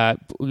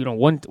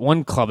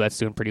 one club that's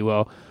doing pretty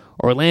well.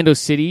 Orlando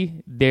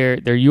City, their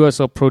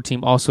USL Pro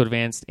team also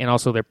advanced, and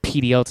also their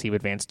PDL team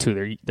advanced too.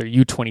 Their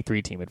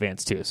U23 team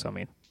advanced too. So I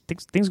mean,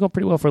 things go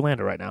pretty well for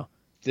Orlando right now.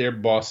 They're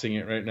bossing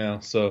it right now.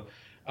 So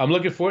I'm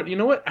looking forward. You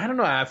know what? I don't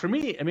know. For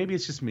me, maybe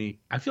it's just me.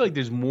 I feel like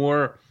there's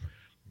more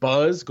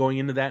buzz going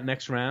into that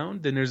next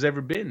round than there's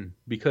ever been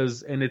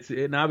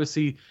and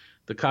obviously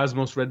the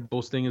Cosmos Red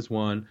Bulls thing is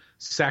one.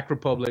 Sac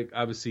Republic,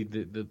 obviously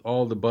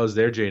all the buzz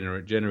they're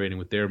generating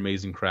with their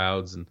amazing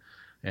crowds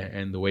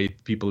and the way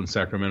people in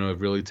Sacramento have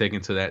really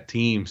taken to that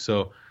team.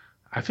 So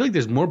I feel like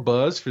there's more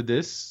buzz for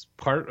this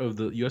part of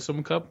the U.S.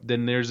 Open Cup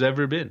than there's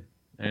ever been.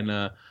 And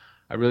I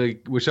really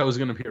wish I was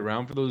going to be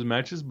around for those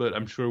matches, but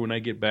I'm sure when I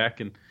get back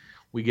and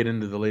we get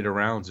into the later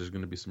rounds, there's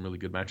going to be some really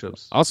good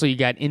matchups. Also, you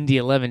got Indy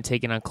 11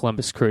 taking on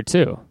Columbus Crew,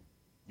 too.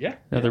 Yeah.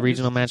 Another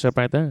regional matchup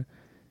right there.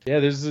 Yeah,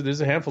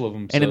 there's a handful of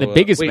them. And in the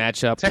biggest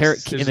matchup,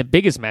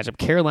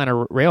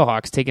 Carolina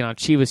Railhawks taking on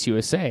Chivas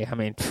USA. I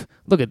mean,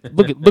 look at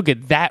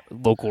that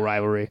local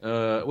rivalry.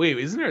 Wait,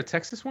 isn't there a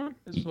Texas one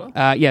as well?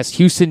 Yes,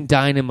 Houston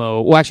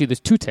Dynamo. Well, actually, there's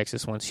 2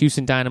 Texas ones.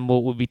 Houston Dynamo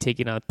will be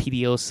taking on the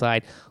PDO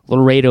side.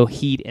 Laredo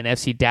Heat and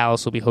FC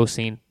Dallas will be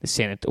hosting the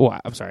San Antonio. Oh,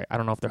 I'm sorry, I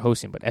don't know if they're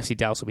hosting, but FC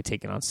Dallas will be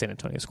taking on San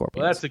Antonio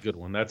Scorpions. Well, that's a good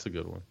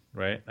one.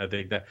 Right? I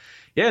think that.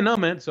 Yeah, no,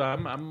 man. So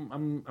I'm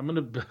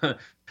gonna.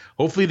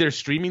 Hopefully they're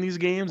streaming these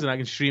games and I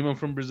can stream them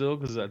from Brazil,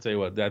 because I tell you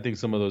what, I think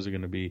some of those are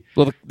going to be.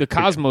 Well, the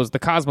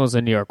Cosmos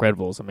and New York Red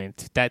Bulls. I mean,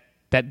 that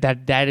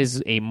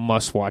is a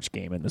must-watch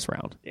game in this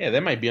round. Yeah,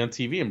 that might be on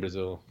TV in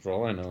Brazil for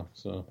all I know.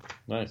 So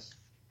nice.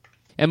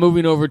 And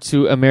moving over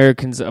to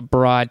Americans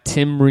abroad,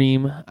 Tim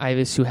Ream,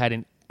 Ivis, who had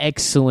an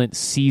excellent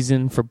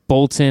season for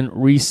Bolton,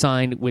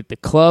 re-signed with the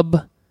club.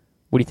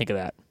 What do you think of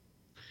that?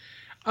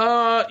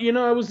 I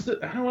don't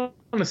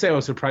want to say I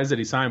was surprised that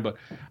he signed, but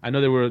I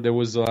know there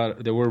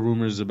were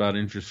rumors about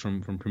interest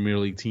from Premier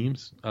League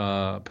teams,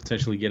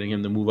 potentially getting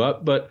him to move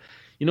up. But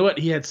you know what?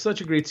 He had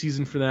such a great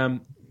season for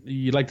them.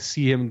 You'd like to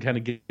see him kind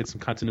of get some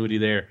continuity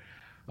there,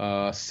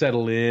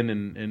 settle in,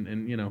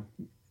 and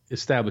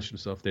establish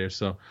himself there.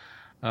 So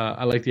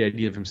I like the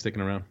idea of him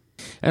sticking around.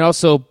 And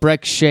also,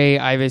 Breck Shea,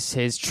 Ivis,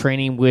 is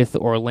training with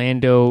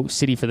Orlando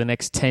City for the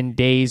next 10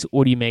 days.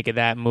 What do you make of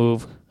that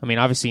move? I mean,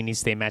 obviously he needs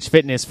to stay match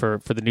fitness for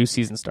the new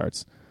season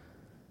starts.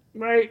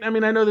 Right. I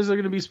mean, I know there's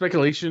going to be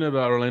speculation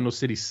about Orlando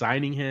City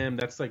signing him.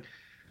 That's like,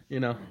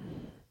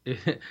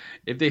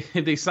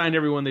 if they signed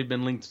everyone they've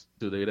been linked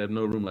to, they'd have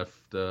no room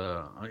left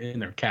in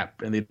their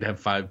cap, and they'd have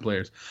 5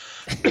 players.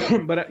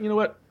 But you know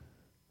what?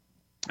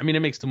 I mean,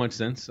 it makes too much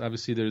sense.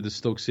 Obviously, there are the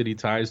Stoke City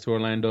ties to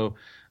Orlando.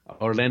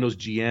 Orlando's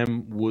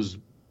GM was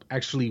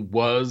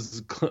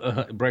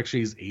Breck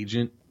Shea's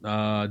agent,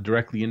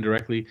 directly,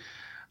 indirectly.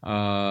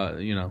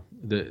 The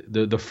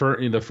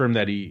firm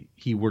that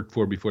he worked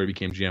for before he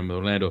became GM of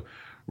Orlando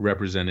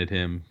represented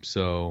him.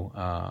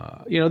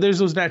 So there's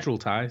those natural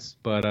ties.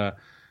 But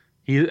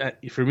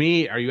for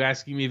me, are you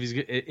asking me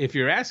if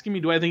you're asking me,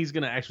 do I think he's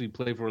going to actually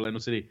play for Orlando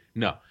City?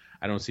 No,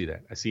 I don't see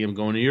that. I see him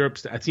going to Europe.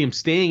 I see him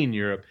staying in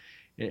Europe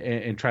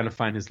and trying to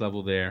find his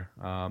level there.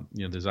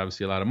 There's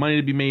obviously a lot of money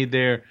to be made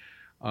there.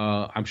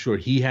 I'm sure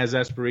he has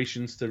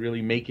aspirations to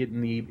really make it in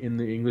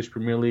the English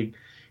Premier League.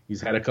 He's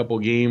had a couple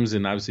games,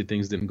 and obviously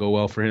things didn't go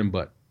well for him.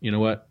 But you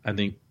know what? I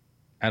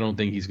don't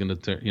think he's going to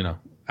turn.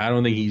 I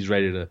don't think he's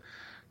ready to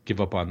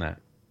give up on that.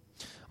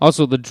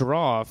 Also, the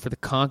draw for the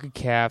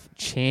CONCACAF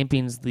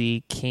Champions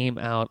League came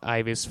out,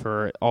 Ivis,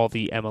 for all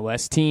the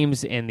MLS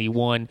teams, and the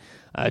one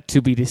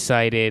to be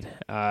decided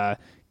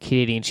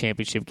Canadian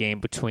Championship game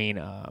between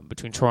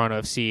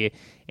Toronto FC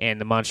and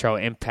the Montreal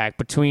Impact,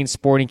 between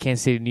Sporting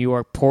Kansas City, New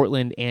York,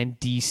 Portland, and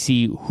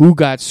DC. Who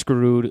got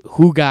screwed?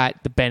 Who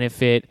got the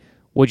benefit?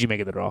 What'd you make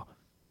of the draw?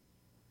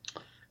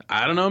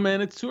 I don't know,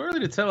 man. It's too early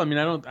to tell. I mean,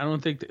 I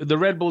don't think the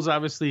Red Bulls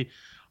obviously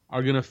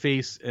are going to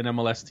face an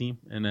MLS team,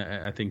 and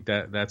I think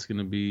that's going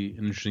to be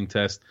an interesting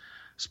test.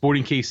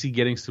 Sporting KC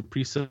getting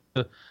Saprissa.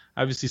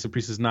 Obviously,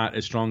 Saprissa is not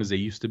as strong as they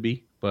used to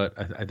be, but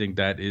I think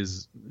that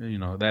is,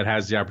 that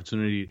has the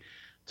opportunity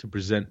to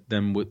present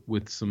them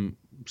with an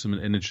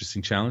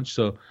interesting challenge.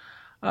 So,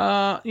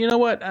 you know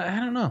what? I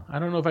don't know. I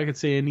don't know if I could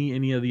say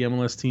any of the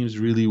MLS teams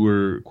really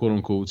were quote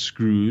unquote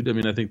screwed. I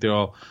mean, I think they're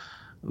all.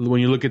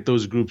 When you look at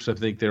those groups, I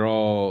think they're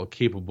all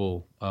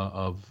capable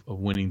of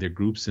winning their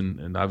groups,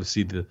 and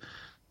obviously the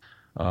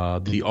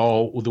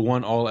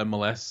one all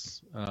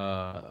MLS.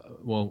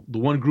 The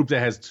one group that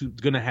has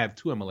going to have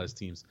 2 MLS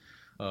teams.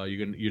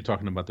 You're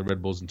talking about the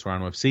Red Bulls and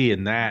Toronto FC,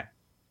 and that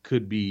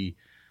could be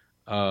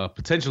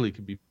potentially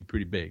could be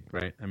pretty big,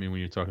 right? I mean,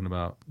 when you're talking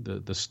about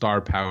the star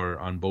power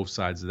on both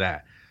sides of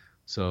that,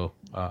 so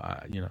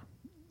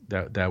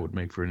that would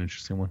make for an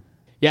interesting one.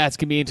 Yeah, it's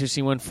gonna be an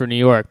interesting one for New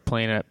York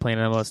playing an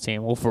MLS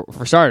team. Well,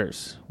 for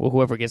starters,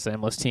 whoever gets an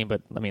MLS team,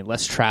 but I mean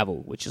less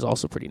travel, which is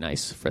also pretty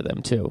nice for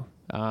them too.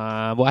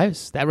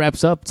 That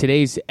wraps up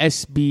today's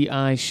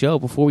SBI show.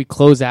 Before we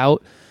close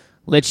out,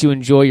 let you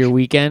enjoy your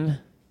weekend.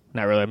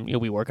 Not really. You'll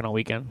be working all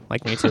weekend,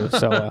 like me too.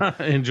 So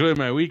enjoy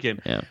my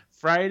weekend. Yeah.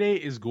 Friday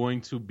is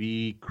going to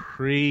be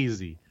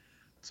crazy.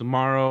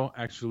 Tomorrow,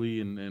 actually,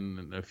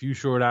 in a few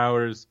short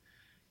hours,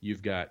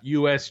 you've got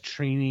U.S.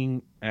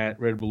 training at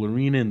Red Bull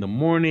Arena in the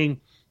morning.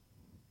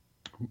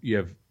 You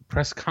have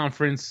press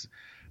conference,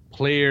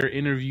 player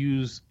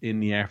interviews in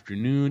the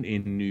afternoon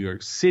in New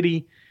York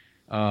City.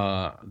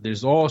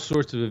 There's all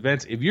sorts of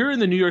events. If you're in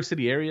the New York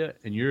City area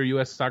and you're a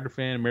U.S. soccer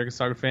fan, American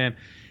soccer fan,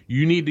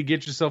 you need to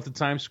get yourself to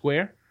Times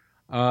Square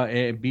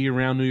and be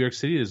around New York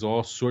City. There's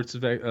all sorts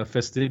of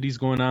festivities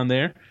going on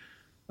there.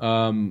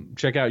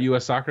 Check out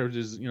U.S. Soccer.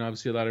 There's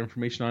obviously a lot of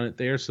information on it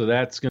there. So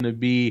that's going to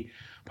be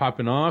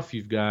popping off.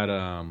 You've got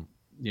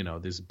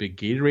this big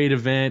Gatorade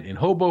event in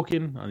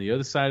Hoboken on the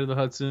other side of the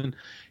Hudson.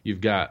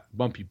 You've got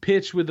Bumpy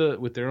Pitch with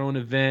their own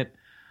event.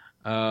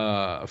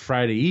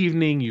 Friday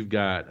evening, you've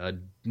got a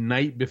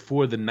night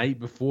before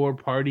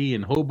party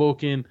in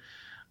Hoboken.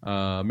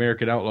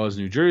 American Outlaws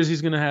New Jersey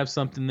is going to have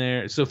something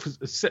there. So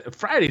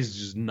Friday's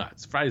just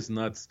nuts. Friday's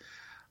nuts.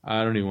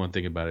 I don't even want to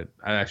think about it.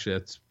 I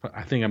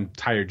think I'm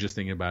tired just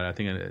thinking about it. I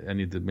think I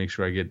need to make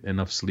sure I get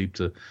enough sleep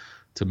to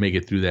make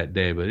it through that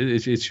day. But it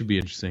should be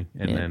interesting.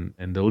 And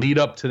the lead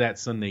up to that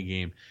Sunday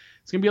game,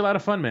 it's gonna be a lot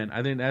of fun, man.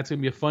 I think that's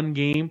gonna be a fun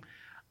game.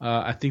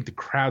 I think the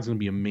crowd's gonna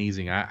be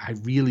amazing. I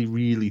really,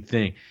 really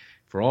think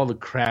for all the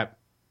crap,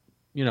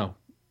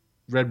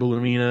 Red Bull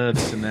Arena,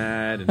 this and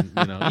that,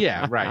 and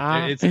yeah,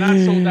 right. It's not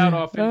sold out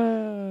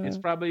often. It's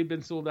probably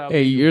been sold out.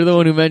 Hey, you're the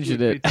one who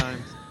mentioned it. 3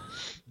 times.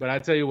 But I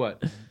tell you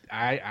what,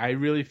 I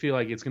really feel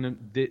like it's gonna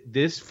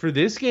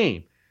this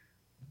game.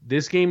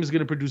 This game is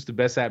gonna produce the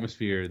best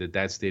atmosphere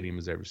that stadium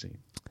has ever seen.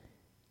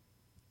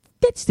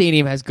 That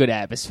stadium has good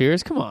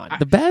atmospheres. Come on,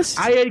 the best.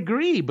 I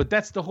agree, but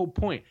that's the whole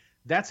point.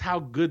 That's how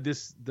good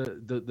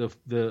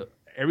the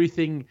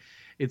everything.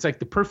 It's like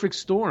the perfect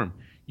storm.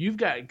 You've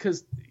got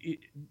because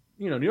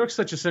New York's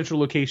such a central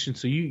location.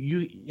 So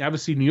you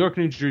obviously New York,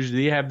 New Jersey,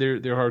 they have their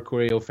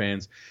hardcore AO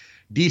fans.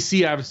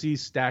 DC obviously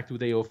is stacked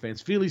with AO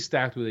fans. Philly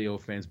stacked with AO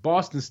fans.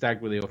 Boston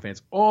stacked with AO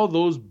fans. All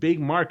those big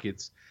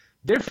markets,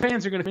 their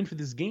fans are going to come in for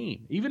this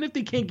game. Even if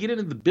they can't get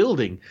into the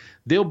building,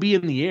 they'll be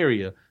in the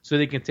area so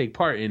they can take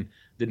part in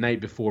the night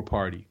before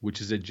party,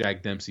 which is at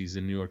Jack Dempsey's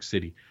in New York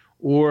City,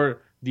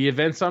 or the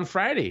events on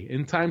Friday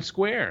in Times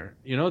Square.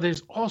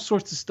 There's all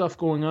sorts of stuff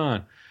going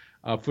on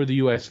for the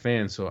U.S.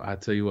 fans. So I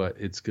tell you what,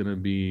 it's gonna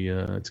be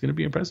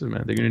impressive,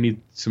 man. They're gonna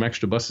need some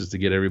extra buses to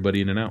get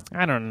everybody in and out.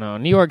 I don't know.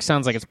 New York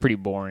sounds like it's pretty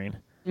boring.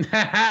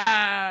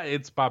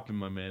 It's popping,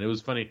 my man. It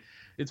was funny.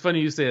 It's funny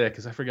you say that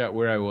because I forgot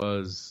where I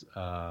was.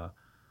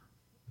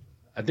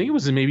 I think it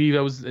was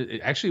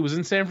it was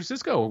in San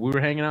Francisco. We were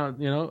hanging out,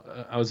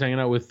 I was hanging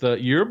out with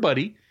your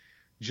buddy,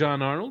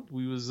 John Arnold.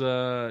 We was, we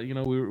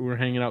were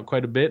hanging out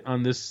quite a bit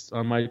on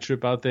my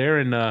trip out there.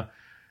 And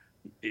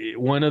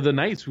one of the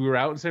nights we were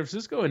out in San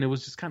Francisco and it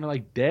was just kind of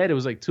like dead. It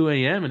was like 2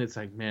 a.m. And it's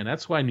like, man,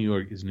 that's why New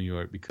York is New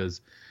York, because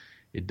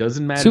it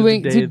doesn't matter.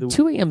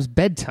 2 a.m.'s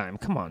bedtime.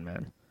 Come on,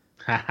 man.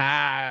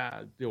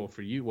 Well,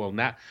 for you,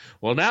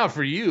 now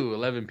for you,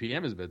 11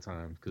 p.m. is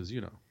bedtime because,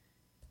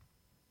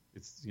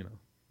 it's,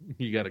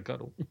 you got to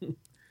cuddle.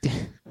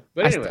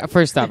 But anyway.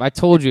 First off, I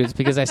told you it's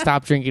because I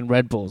stopped drinking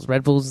Red Bulls.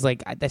 Red Bulls is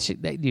like that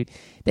shit. Dude,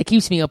 that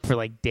keeps me up for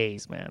like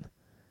days, man.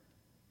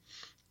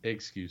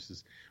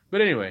 Excuses.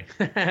 But anyway,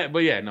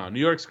 New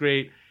York's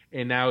great,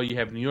 and now you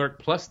have New York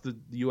plus the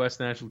U.S.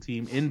 national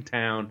team in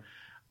town.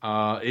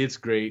 It's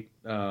great.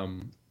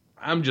 I'm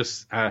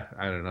just I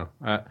don't know.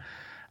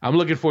 I'm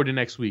looking forward to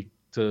next week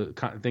to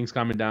things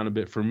calming down a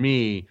bit for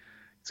me.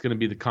 It's going to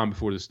be the calm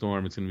before the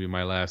storm. It's going to be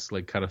my last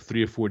kind of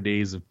 3 or 4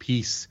 days of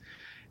peace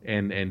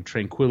and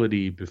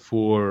tranquility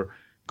before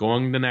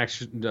going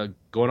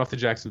off to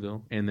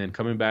Jacksonville and then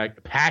coming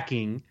back,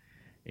 packing,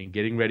 and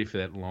getting ready for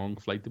that long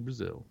flight to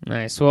Brazil.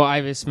 Nice. Well,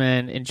 Ivis,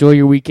 man, enjoy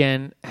your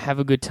weekend. Have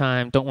a good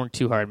time. Don't work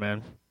too hard,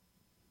 man.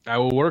 I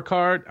will work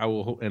hard. I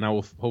will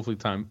hopefully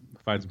find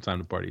some time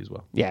to party as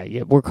well.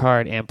 Yeah. Work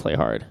hard and play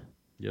hard.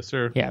 Yes,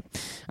 sir. Yeah.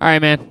 All right,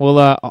 man.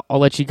 Well, I'll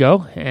let you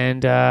go,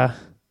 and I'll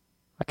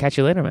catch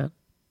you later, man.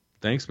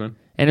 Thanks, man.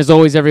 And as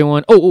always,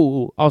 everyone.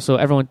 Also,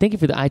 everyone, thank you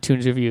for the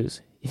iTunes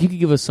reviews. If you could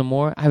give us some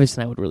more, Ivis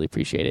and I would really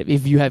appreciate it.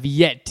 If you have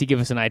yet to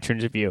give us an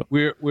iTunes review,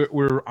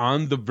 we're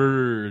on the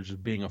verge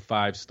of being a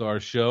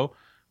 5-star show.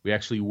 We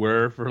actually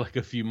were for like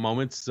a few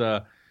moments,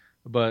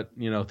 but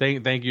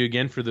thank you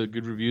again for the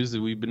good reviews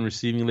that we've been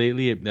receiving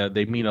lately.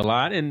 They mean a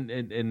lot,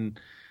 and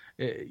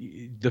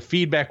the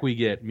feedback we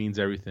get means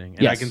everything.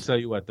 And yes. I can tell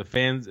you what, the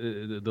fans,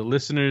 the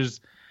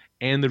listeners,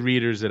 and the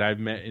readers that I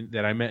met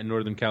in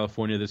Northern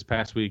California this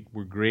past week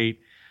were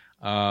great.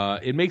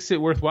 It makes it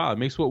worthwhile. It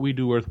makes what we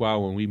do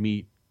worthwhile when we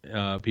meet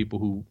people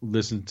who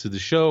listen to the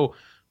show,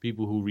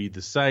 people who read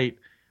the site.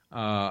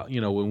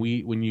 When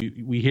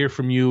we hear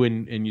from you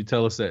and you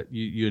tell us that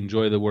you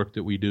enjoy the work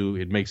that we do,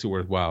 it makes it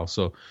worthwhile.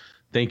 So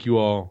thank you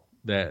all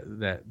that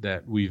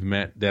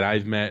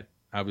I've met,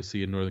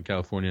 obviously in Northern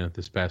California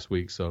this past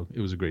week. So it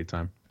was a great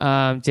time.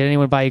 Did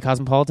anyone buy you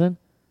Cosmopolitan?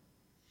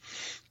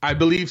 I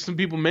believe some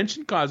people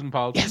mentioned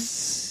Cosmopolitan.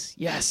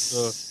 Yes.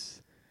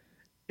 So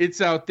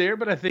it's out there,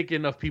 but I think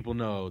enough people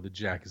know that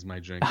Jack is my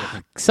drink.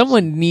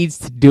 Someone needs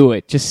to do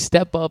it. Just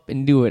step up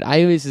and do it.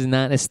 Ivis is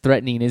not as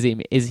threatening as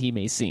he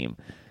may seem.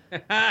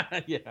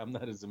 Yeah, I'm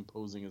not as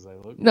imposing as I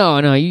look.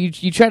 No.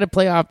 You try to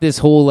play off this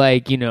whole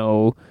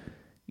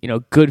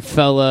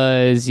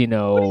Goodfellas,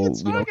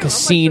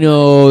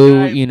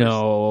 Casino,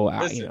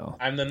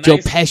 I'm the Joe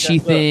Pesci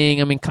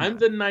thing. I mean, I'm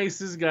the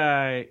nicest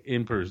guy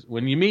in person.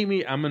 When you meet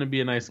me, I'm going to be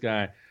a nice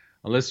guy,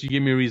 unless you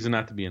give me a reason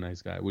not to be a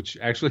nice guy, which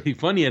actually,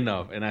 funny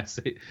enough, and I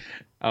say,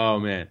 oh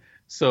man.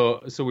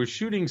 So we're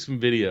shooting some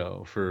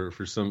video for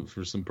some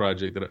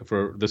project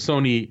for the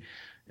Sony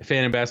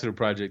fan ambassador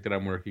project that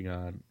I'm working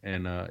on,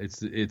 and it's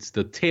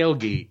the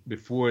tailgate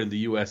before the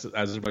U.S.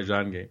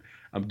 Azerbaijan game.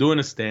 I'm doing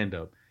a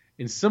stand-up.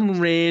 And some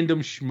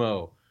random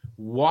schmo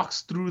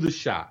walks through the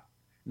shot.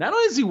 Not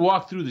only does he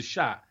walk through the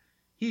shot,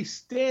 he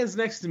stands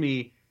next to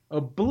me,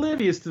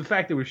 oblivious to the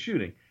fact that we're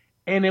shooting.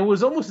 And it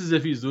was almost as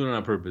if he was doing it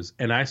on purpose.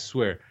 And I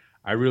swear,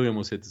 I really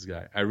almost hit this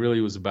guy. I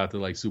really was about to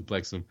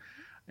suplex him.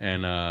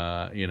 And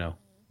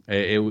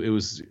it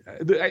was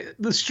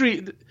the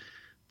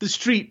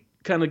street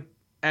kind of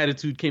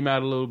attitude came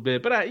out a little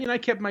bit. But I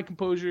kept my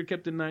composure,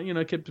 kept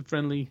it kept it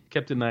friendly,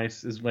 kept it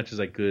nice as much as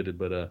I could.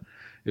 But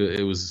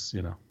it was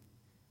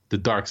the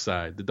dark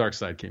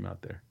side came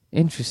out there.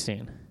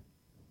 Interesting,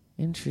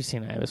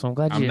 Ivis. Well, I'm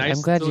glad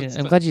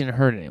you didn't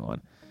hurt anyone.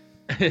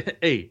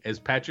 Hey, as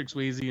Patrick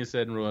Swayze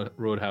said in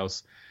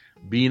Roadhouse,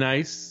 be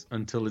nice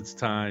until it's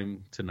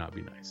time to not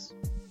be nice.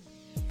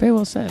 Very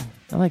well said.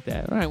 I like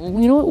that. All right, well,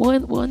 you know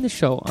what? We'll end the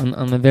show on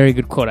a very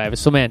good quote, Ivis.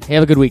 So, man,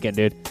 have a good weekend,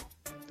 dude.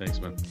 Thanks,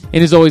 man.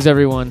 And as always,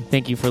 everyone,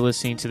 thank you for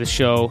listening to the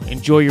show.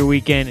 Enjoy your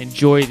weekend.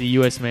 Enjoy the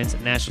U.S. men's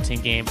national team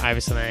game.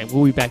 Ivis and I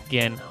will be back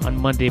again on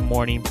Monday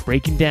morning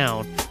breaking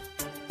down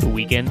the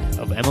weekend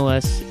of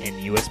MLS and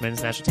U.S.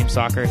 men's national team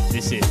soccer.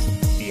 This is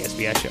the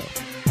SBI Show.